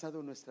que ha pasado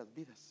en nuestras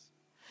vidas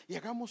y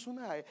hagamos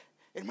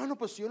hermano,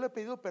 pues si yo le he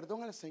pedido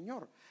perdón al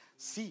Señor,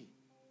 sí,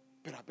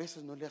 pero a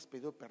veces no le has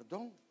pedido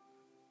perdón.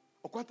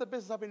 ¿O cuántas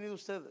veces ha venido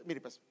usted?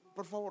 Mire, pues,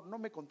 por favor, no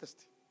me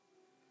conteste.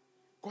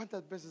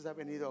 ¿Cuántas veces ha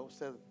venido a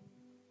usted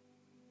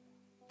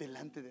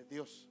delante de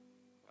Dios?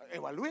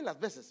 Evalúe las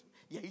veces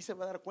y ahí se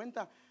va a dar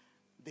cuenta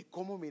de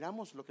cómo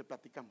miramos lo que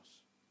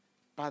platicamos.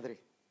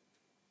 Padre,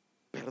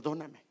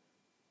 perdóname,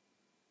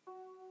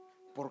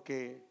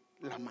 porque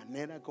la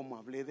manera como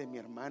hablé de mi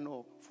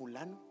hermano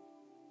fulano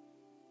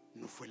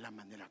no fue la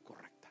manera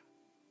correcta.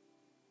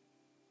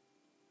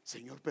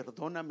 Señor,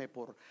 perdóname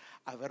por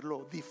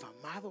haberlo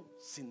difamado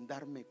sin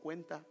darme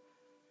cuenta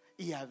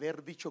y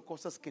haber dicho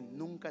cosas que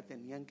nunca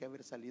tenían que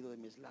haber salido de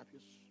mis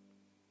labios.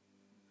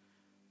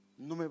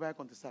 No me va a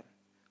contestar.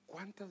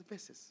 ¿Cuántas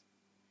veces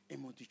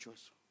hemos dicho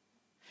eso?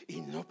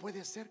 Y no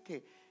puede ser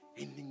que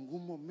en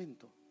ningún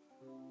momento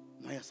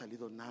no haya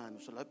salido nada a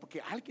nuestro lado, porque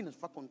alguien nos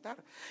fue a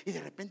contar y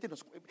de repente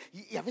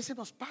y a veces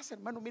nos pasa,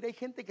 hermano. Mira, hay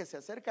gente que se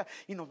acerca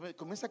y nos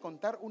comienza a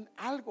contar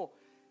algo,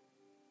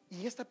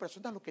 y esta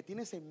persona lo que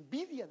tiene es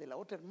envidia de la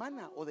otra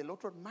hermana o del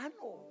otro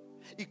hermano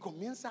y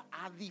comienza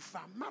a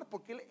difamar,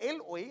 porque él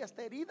o ella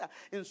está herida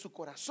en su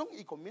corazón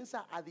y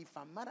comienza a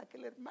difamar a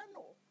aquel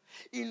hermano.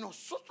 Y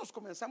nosotros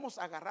comenzamos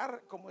a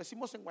agarrar, como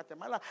decimos en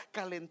Guatemala,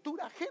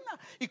 calentura ajena,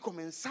 y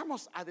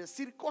comenzamos a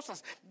decir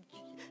cosas.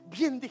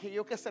 Bien dije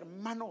yo que a ese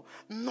hermano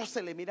no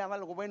se le miraba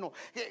algo bueno,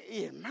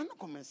 y hermano,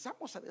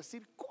 comenzamos a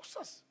decir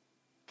cosas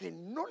que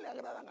no le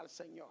agradan al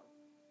Señor.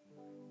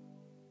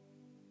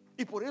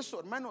 Y por eso,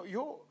 hermano,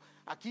 yo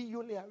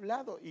le he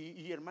hablado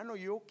y hermano,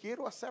 yo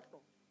quiero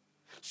hacerlo.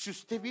 Si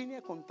usted viene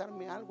a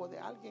contarme algo de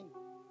alguien,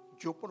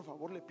 yo por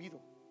favor le pido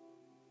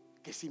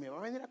que si me va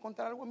a venir a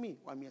contar algo a mí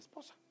o a mi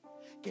esposa,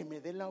 que me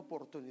dé la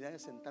oportunidad de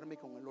sentarme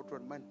con el otro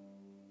hermano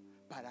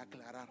para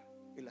aclarar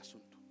el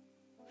asunto,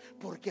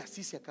 porque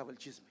así se acaba el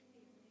chisme,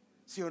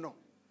 ¿sí o no?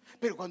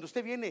 Pero cuando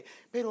usted viene,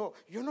 pero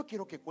yo no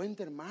quiero que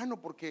cuente, hermano,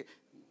 porque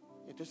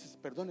entonces,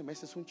 perdóneme,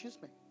 ese es un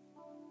chisme.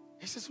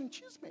 Ese es un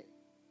chisme.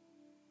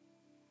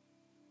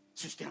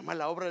 Si usted ama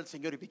la obra del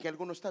Señor y ve que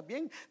algo no está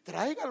bien,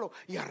 tráigalo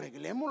y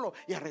arreglémoslo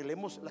y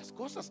arreglemos las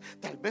cosas.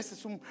 Tal vez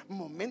es un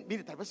momento,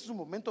 mire, tal vez es un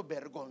momento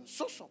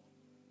vergonzoso,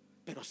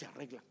 pero se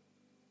arreglan.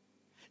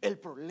 El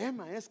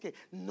problema es que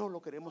no lo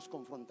queremos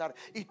confrontar,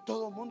 y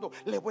todo el mundo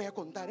le voy a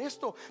contar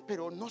esto,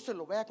 pero no se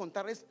lo voy a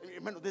contar.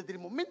 Hermano, desde el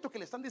momento que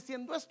le están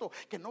diciendo esto,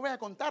 que no voy a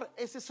contar,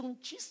 ese es un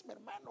chisme,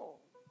 hermano.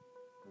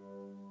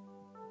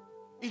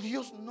 Y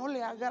Dios no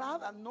le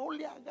agrada, no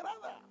le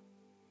agrada.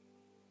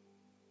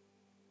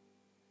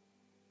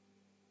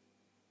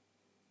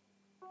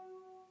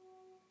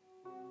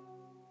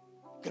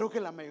 Creo que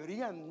la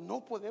mayoría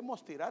no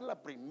podemos tirar la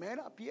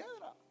primera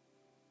piedra,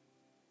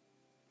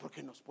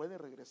 porque nos puede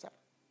regresar.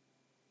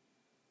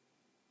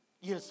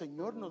 Y el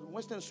Señor nos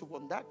muestra en su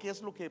bondad qué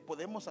es lo que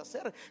podemos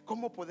hacer,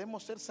 cómo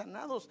podemos ser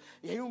sanados.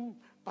 Y hay un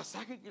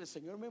pasaje que el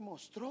Señor me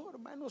mostró,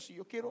 hermanos, y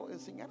yo quiero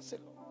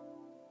enseñárselo,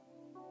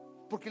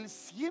 porque Él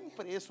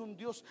siempre es un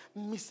Dios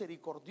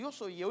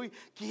misericordioso, y hoy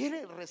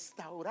quiere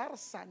restaurar,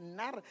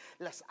 sanar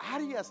las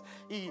áreas,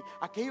 y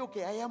aquello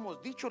que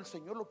hayamos dicho, el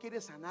Señor lo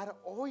quiere sanar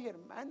hoy,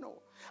 hermano.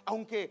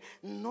 Aunque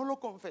no lo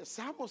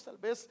confesamos, tal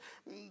vez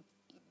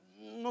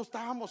no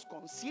estábamos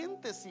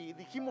conscientes y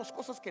dijimos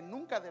cosas que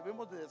nunca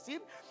debemos de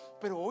decir,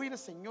 pero hoy el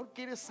Señor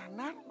quiere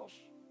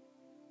sanarnos.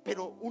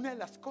 Pero una de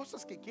las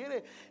cosas que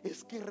quiere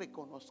es que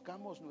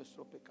reconozcamos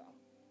nuestro pecado.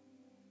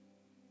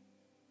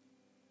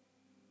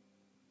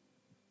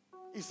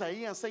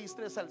 Isaías 6,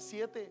 3 al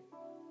 7.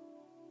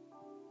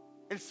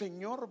 El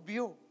Señor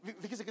vio,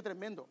 fíjese qué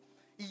tremendo.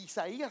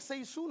 Isaías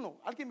 6,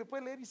 1. ¿Alguien me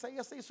puede leer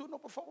Isaías 6, 1,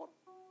 por favor?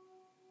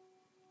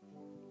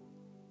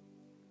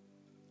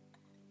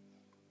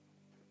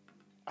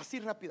 Así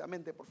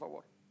rápidamente, por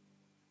favor.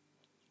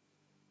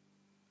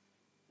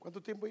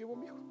 ¿Cuánto tiempo llevo,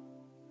 mijo?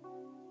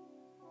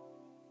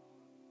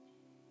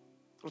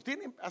 ¿Lo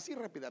tienen? Así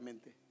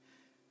rápidamente.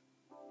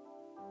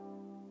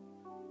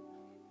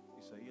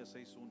 Isaías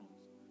 6:1.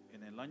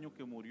 En el año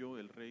que murió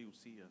el rey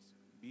Usías,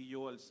 vi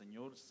yo al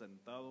Señor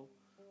sentado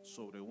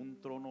sobre un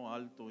trono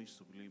alto y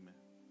sublime,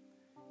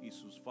 y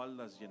sus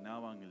faldas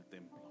llenaban el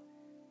templo.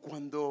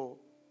 Cuando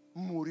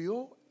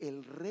murió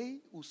el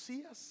rey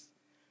Usías,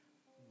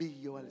 vi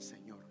yo al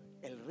Señor.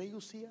 El rey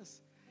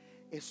Usías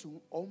es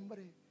un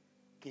hombre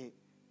que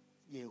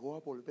llegó a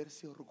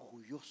volverse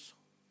orgulloso.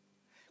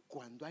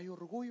 Cuando hay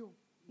orgullo,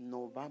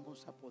 no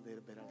vamos a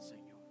poder ver al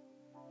Señor.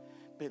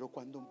 Pero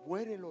cuando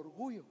muere el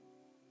orgullo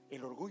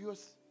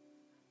es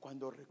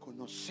cuando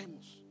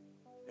reconocemos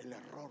el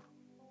error,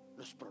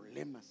 los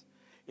problemas,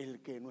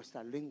 el que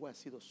nuestra lengua ha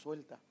sido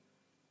suelta.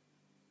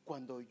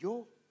 Cuando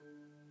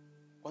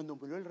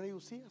murió el rey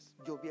Usías,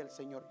 yo vi al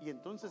Señor. Y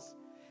entonces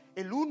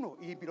el uno,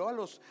 y miró a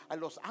los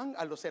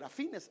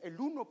serafines, el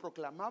uno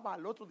proclamaba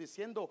al otro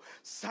diciendo: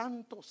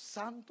 santo,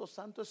 santo,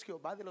 santo es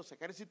Jehová de los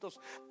ejércitos,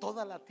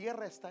 toda la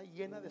tierra está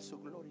llena de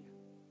su gloria.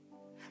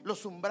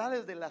 Los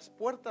umbrales de las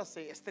puertas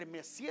se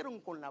estremecieron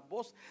con la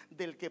voz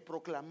del que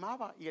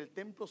proclamaba, y el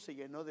templo se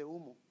llenó de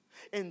humo.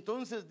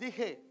 Entonces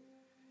dije: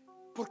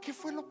 ¿por qué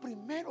fue lo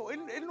primero?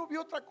 Él no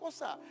vio otra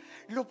cosa.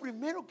 Lo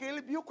primero que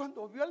él vio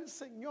cuando vio al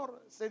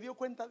Señor, se dio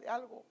cuenta de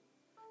algo.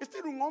 Este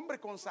era un hombre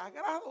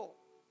consagrado,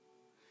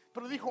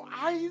 pero dijo: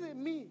 ay de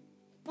mí,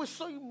 pues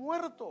soy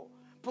muerto,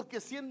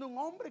 porque siendo un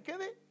hombre, ¿qué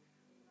de?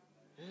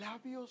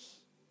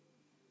 Labios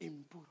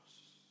impuros.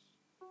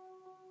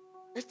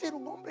 Este era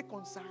un hombre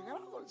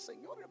consagrado al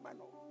Señor,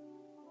 hermano.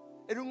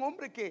 Era un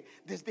hombre que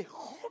desde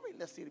joven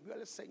le sirvió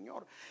al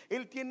Señor.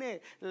 Él tiene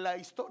la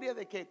historia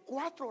de que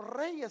 4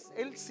 reyes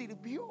él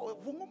sirvió.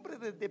 Fue un hombre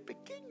desde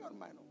pequeño,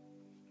 hermano.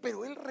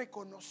 Pero él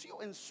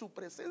reconoció en su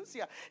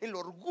presencia, el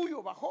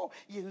orgullo bajó,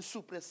 y en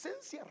su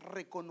presencia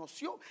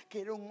reconoció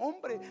que era un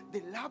hombre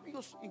de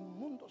labios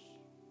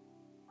inmundos.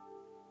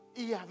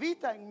 Y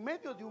habita en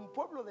medio de un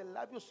pueblo de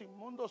labios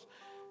inmundos.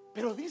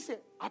 Pero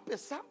dice: a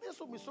pesar de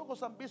eso, mis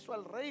ojos han visto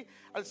al Rey,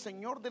 al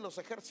Señor de los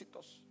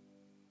ejércitos.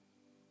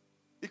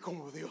 Y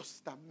como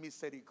Dios tan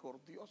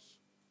misericordioso,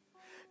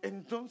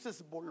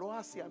 entonces voló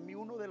hacia mí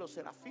uno de los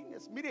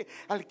serafines, mire,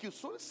 al que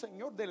usó el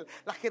Señor de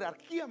la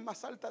jerarquía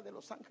más alta de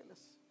los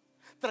ángeles,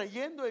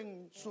 trayendo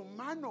en su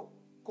mano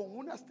con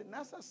unas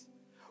tenazas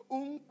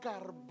un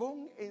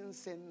carbón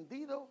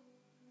encendido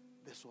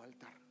de su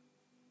altar.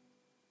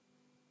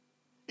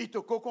 Y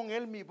tocó con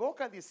él mi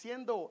boca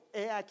diciendo: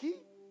 he aquí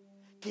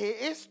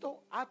que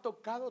esto ha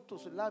tocado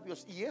tus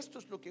labios. Y esto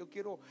es lo que yo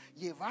quiero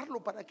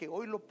llevarlo para que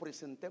hoy lo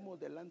presentemos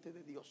delante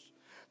de Dios.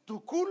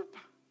 Tu culpa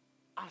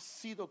ha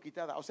sido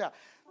quitada. O sea,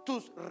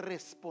 tus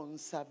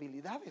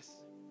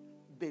responsabilidades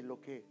de lo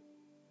que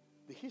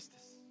dijiste,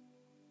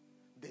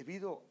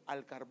 debido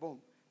al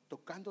carbón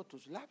tocando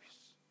tus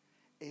labios,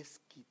 es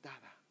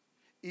quitada.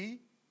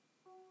 Y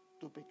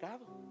tu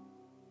pecado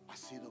ha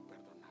sido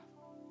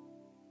perdonado.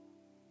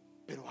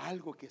 Pero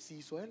algo que sí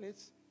hizo él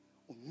es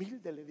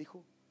humilde, le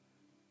dijo: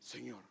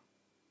 Señor,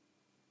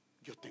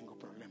 yo tengo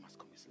problemas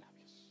con mis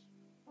labios.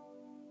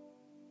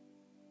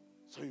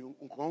 Soy un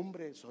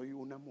hombre, soy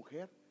una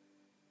mujer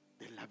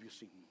de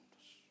labios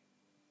inmundos.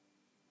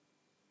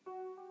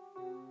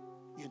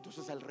 Y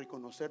entonces, al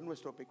reconocer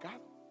nuestro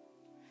pecado,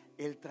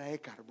 Él trae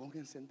carbón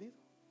encendido,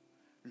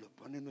 lo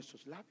pone en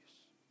nuestros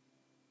labios,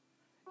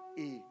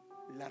 y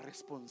la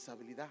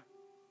responsabilidad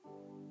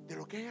de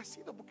lo que haya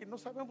sido, porque no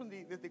sabemos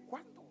ni desde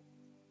cuándo.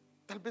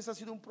 tal vez ha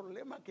sido un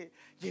problema que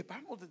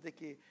llevamos desde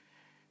que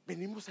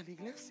venimos a la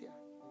iglesia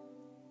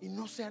y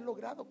no se ha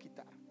logrado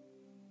quitar.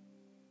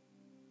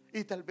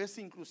 Y tal vez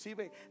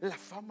inclusive la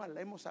fama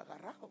la hemos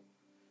agarrado,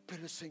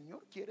 pero el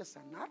Señor quiere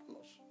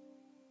sanarnos,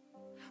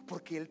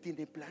 porque Él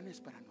tiene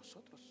planes para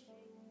nosotros.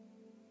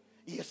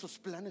 Y esos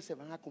planes se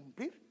van a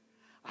cumplir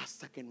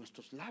hasta que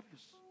nuestros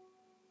labios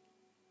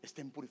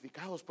estén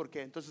purificados,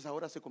 porque entonces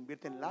ahora se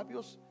convierten en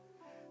labios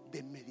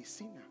de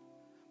medicina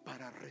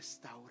para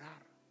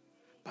restaurar,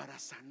 para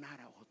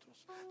sanar a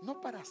otros, no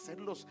para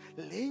hacerlos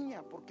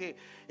leña, porque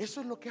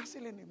eso es lo que hace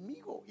el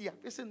enemigo y a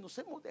veces nos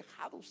hemos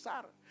dejado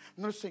usar.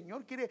 No, el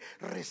Señor quiere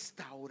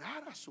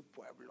restaurar a su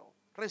pueblo,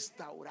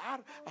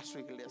 restaurar a su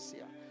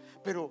iglesia.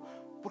 Pero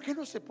 ¿por qué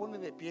no se pone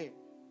de pie?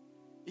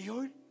 Y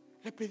hoy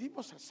le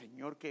pedimos al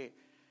Señor que,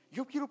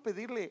 yo quiero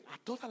pedirle a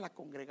toda la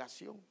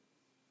congregación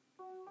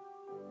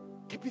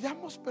que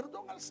pidamos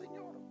perdón al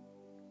Señor.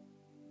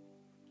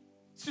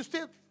 Si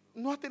usted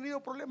no ha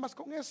tenido problemas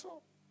con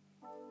eso,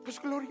 pues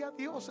gloria a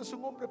Dios, es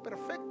un hombre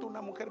perfecto,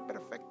 una mujer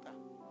perfecta.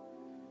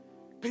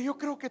 Pero yo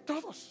creo que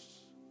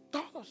todos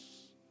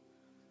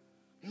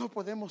no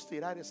podemos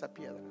tirar esa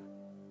piedra,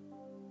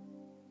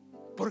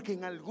 porque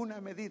en alguna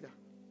medida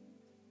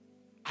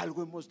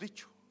algo hemos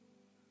dicho,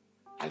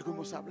 algo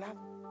hemos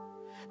hablado.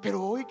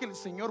 Pero hoy que el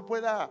Señor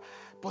pueda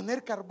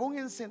poner carbón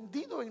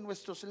encendido en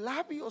nuestros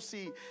labios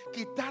y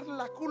quitar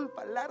la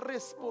culpa, la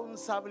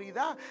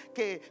responsabilidad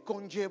que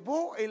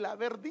conllevó el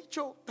haber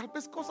dicho tal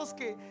vez cosas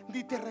que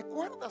ni te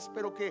recuerdas,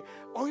 pero que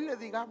hoy le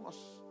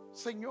digamos: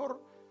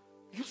 Señor,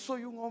 yo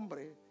soy un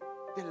hombre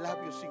de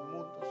labios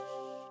inmundos.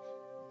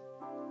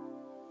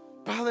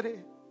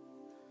 Padre,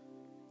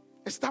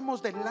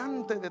 estamos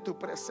delante de tu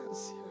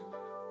presencia.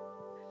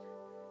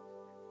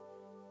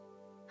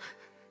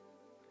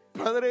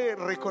 Padre,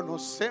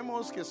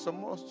 reconocemos que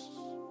somos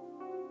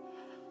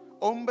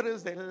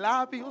hombres de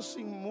labios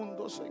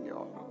inmundos,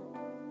 Señor.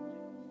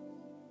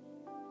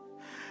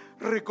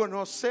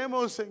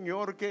 Reconocemos,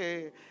 Señor,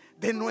 que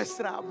de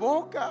nuestra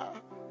boca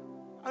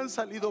han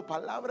salido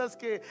palabras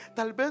que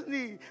tal vez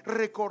ni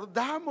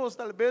recordamos,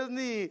 tal vez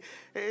ni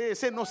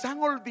se nos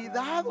han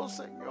olvidado,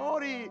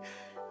 Señor,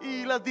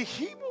 y las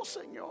dijimos,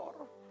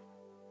 Señor.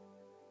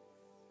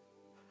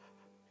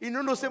 Y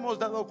no nos hemos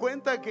dado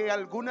cuenta que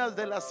algunas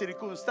de las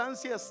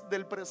circunstancias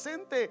del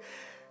presente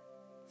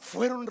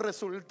fueron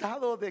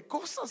resultado de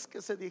cosas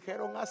que se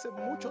dijeron hace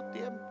mucho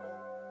tiempo.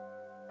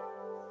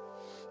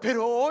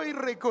 Pero hoy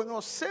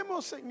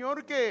reconocemos,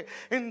 Señor, que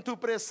en tu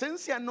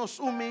presencia nos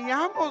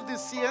humillamos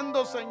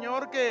diciendo,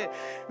 Señor, que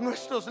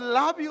nuestros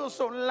labios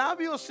son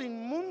labios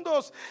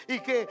inmundos y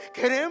que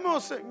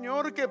queremos,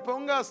 Señor, que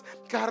pongas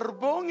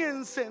carbón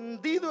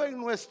encendido en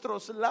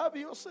nuestros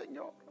labios,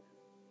 Señor.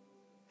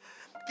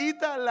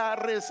 Quita la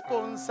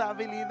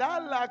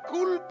responsabilidad, la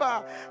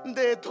culpa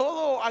de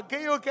todo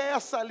aquello que haya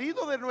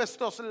salido de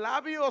nuestros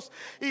labios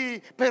y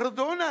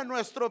perdona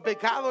nuestro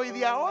pecado. Y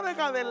de ahora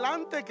en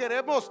adelante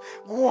queremos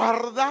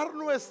guardar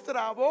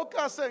nuestra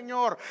boca,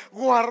 Señor,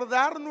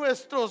 guardar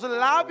nuestros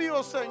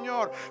labios,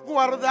 Señor,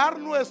 guardar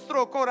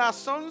nuestro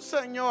corazón,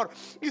 Señor.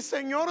 Y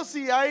Señor,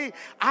 si hay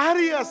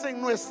áreas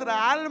en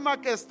nuestra alma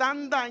que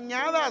están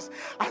dañadas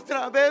a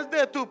través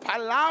de tu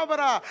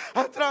palabra,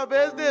 a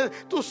través de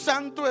tu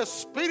Santo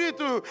Espíritu,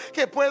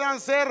 que puedan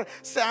ser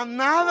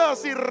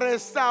sanadas y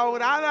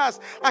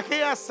restauradas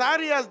aquellas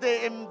áreas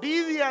de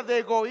envidia, de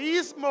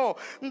egoísmo,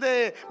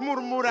 de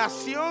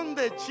murmuración,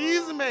 de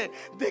chisme,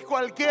 de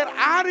cualquier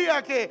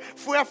área que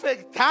fue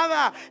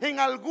afectada en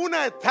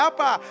alguna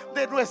etapa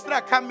de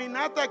nuestra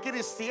caminata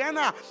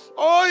cristiana.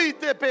 Hoy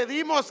te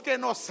pedimos que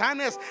nos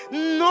sanes.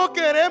 No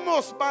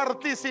queremos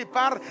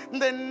participar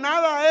de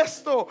nada de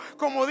esto,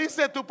 como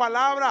dice tu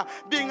palabra: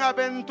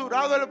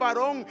 bienaventurado el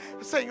varón,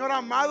 Señor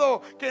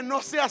amado, que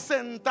no sea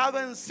sentado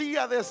en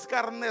silla de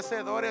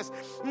escarnecedores.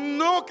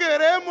 No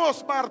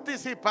queremos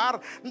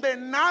participar de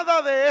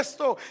nada de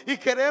esto y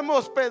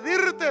queremos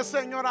pedirte,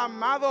 Señor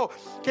amado,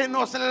 que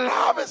nos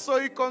laves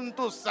hoy con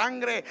tu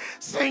sangre,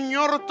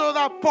 Señor.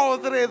 Toda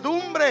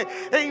podredumbre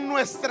en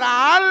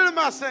nuestra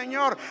alma,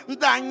 Señor,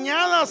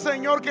 dañada,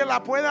 Señor, que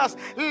la puedas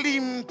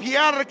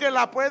limpiar, que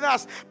la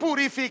puedas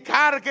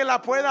purificar, que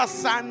la puedas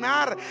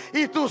sanar,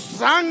 y tu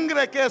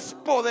sangre, que es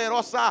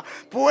poderosa,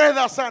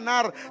 pueda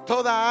sanar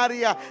toda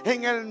área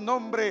en el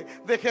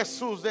nombre de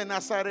Jesús de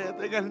Nazaret,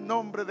 en el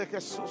nombre de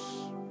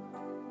Jesús.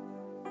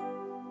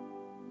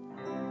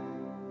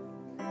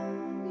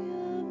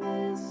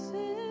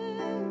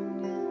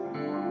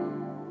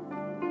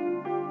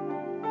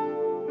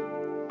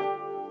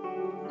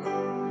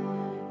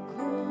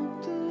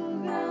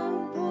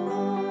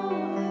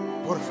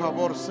 Por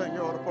favor,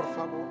 Señor, por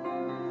favor.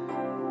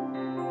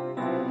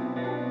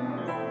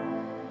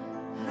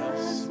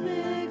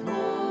 Hazme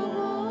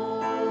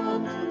como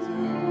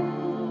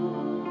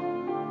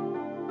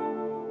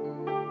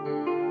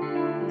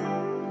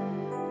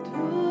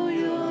tú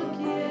yo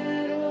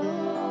quiero.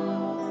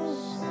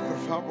 Por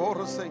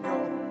favor,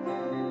 Señor,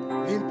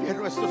 limpia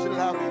nuestros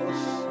labios,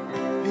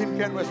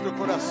 limpia nuestro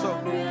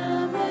corazón,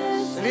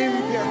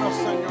 límpianos,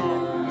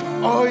 Señor.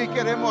 Hoy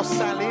queremos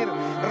salir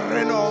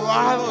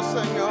renovados,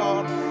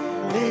 Señor,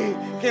 y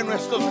que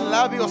nuestros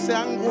labios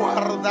sean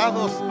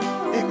guardados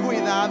y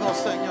cuidados,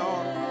 Señor.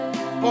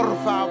 Por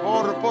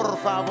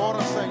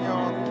favor,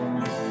 Señor.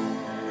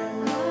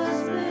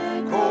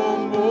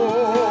 Como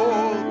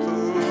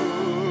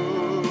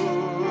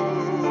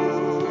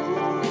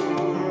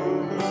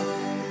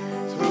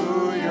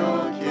tú yo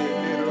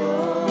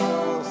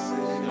quiero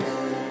ser.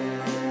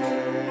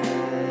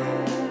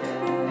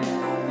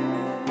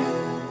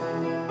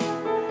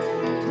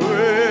 Tú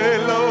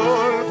el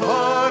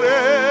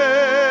alfarero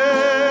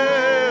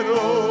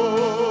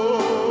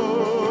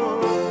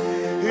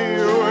y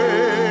yo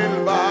el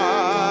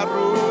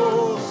barro.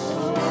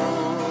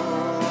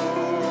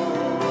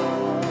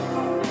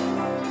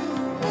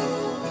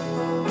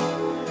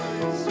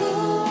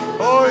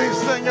 Hoy,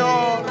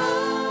 Señor,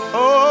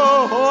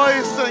 hoy,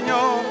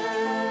 Señor,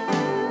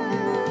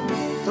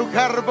 tu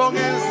carbón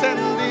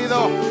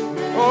encendido,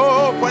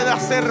 pueda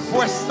ser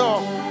puesto,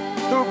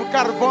 tu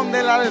carbón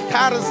del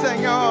altar,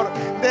 Señor,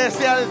 de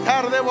ese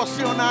altar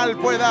devocional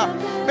pueda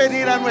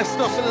venir a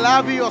nuestros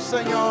labios,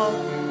 Señor,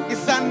 y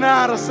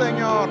sanar,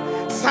 Señor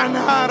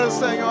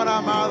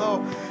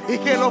amado, y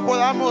que lo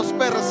podamos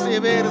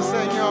percibir,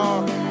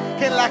 Señor.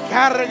 Que la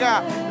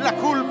carga, la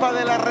culpa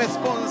de la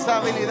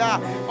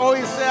responsabilidad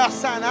hoy sea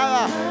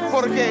sanada,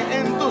 porque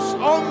en tus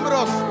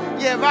hombros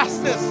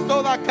llevaste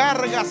toda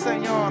carga,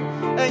 Señor,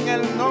 en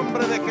el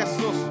nombre de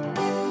Jesús.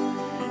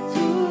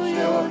 Tú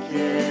yo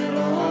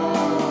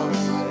quiero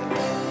ser,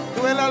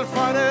 tú el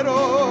alfarero,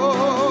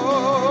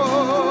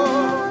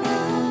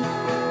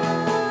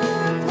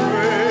 tú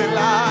el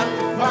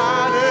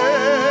alfarero,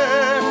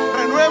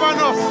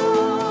 renuévanos,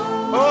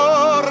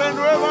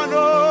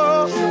 renuévanos.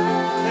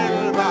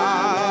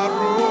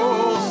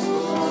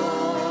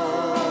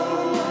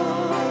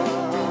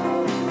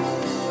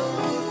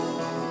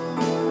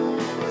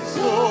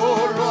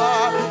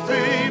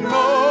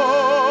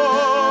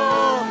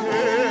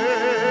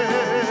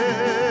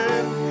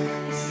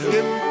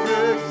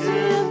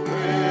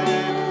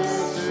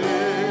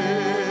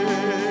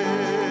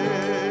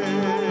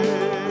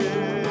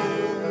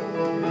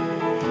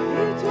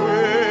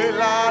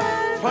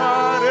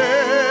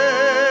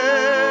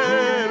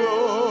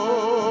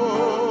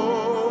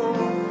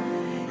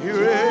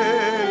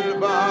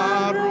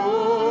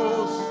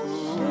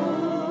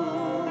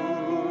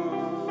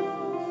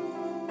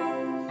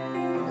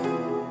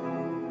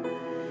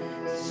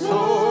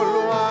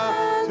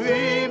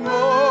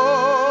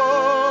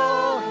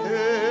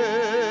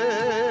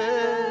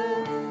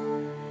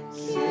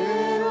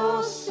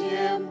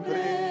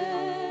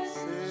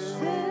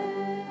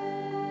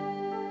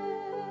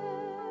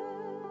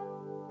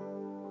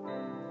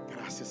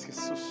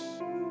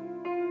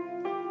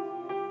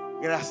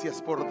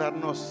 Gracias por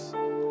darnos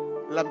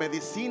la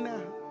medicina,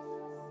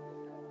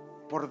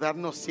 por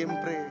darnos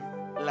siempre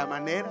la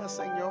manera,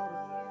 Señor,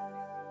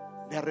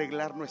 de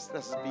arreglar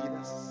nuestras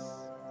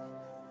vidas,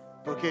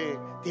 porque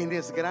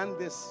tienes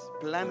grandes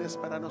planes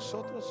para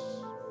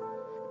nosotros.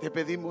 Te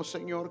pedimos,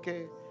 Señor,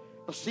 que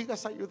nos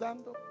sigas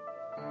ayudando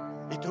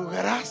y tu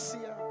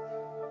gracia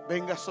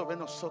venga sobre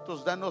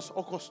nosotros. Danos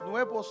ojos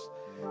nuevos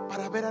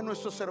para ver a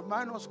nuestros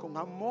hermanos con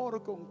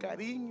amor, con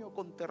cariño,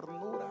 con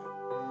ternura.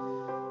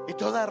 Y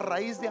toda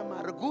raíz de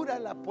amargura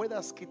la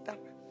puedas quitar.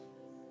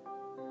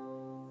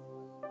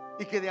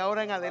 Y que de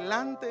ahora en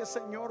adelante,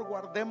 Señor,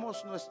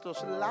 guardemos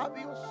nuestros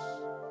labios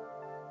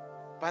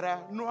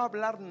para no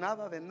hablar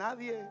nada de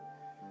nadie,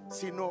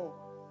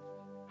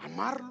 sino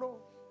amarlo,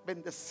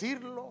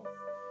 bendecirlo,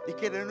 y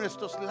que de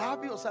nuestros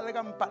labios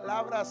salgan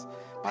palabras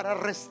para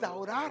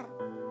restaurar,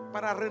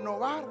 para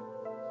renovar.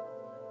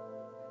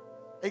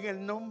 En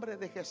el nombre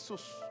de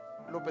Jesús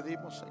lo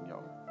pedimos,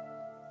 Señor,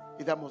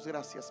 y damos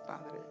gracias,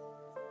 Padre.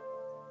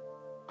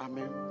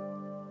 Amén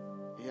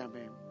y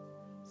amén.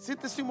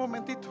 Siéntese un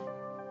momentito.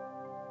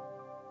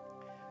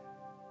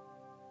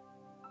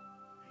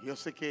 Yo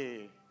sé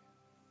que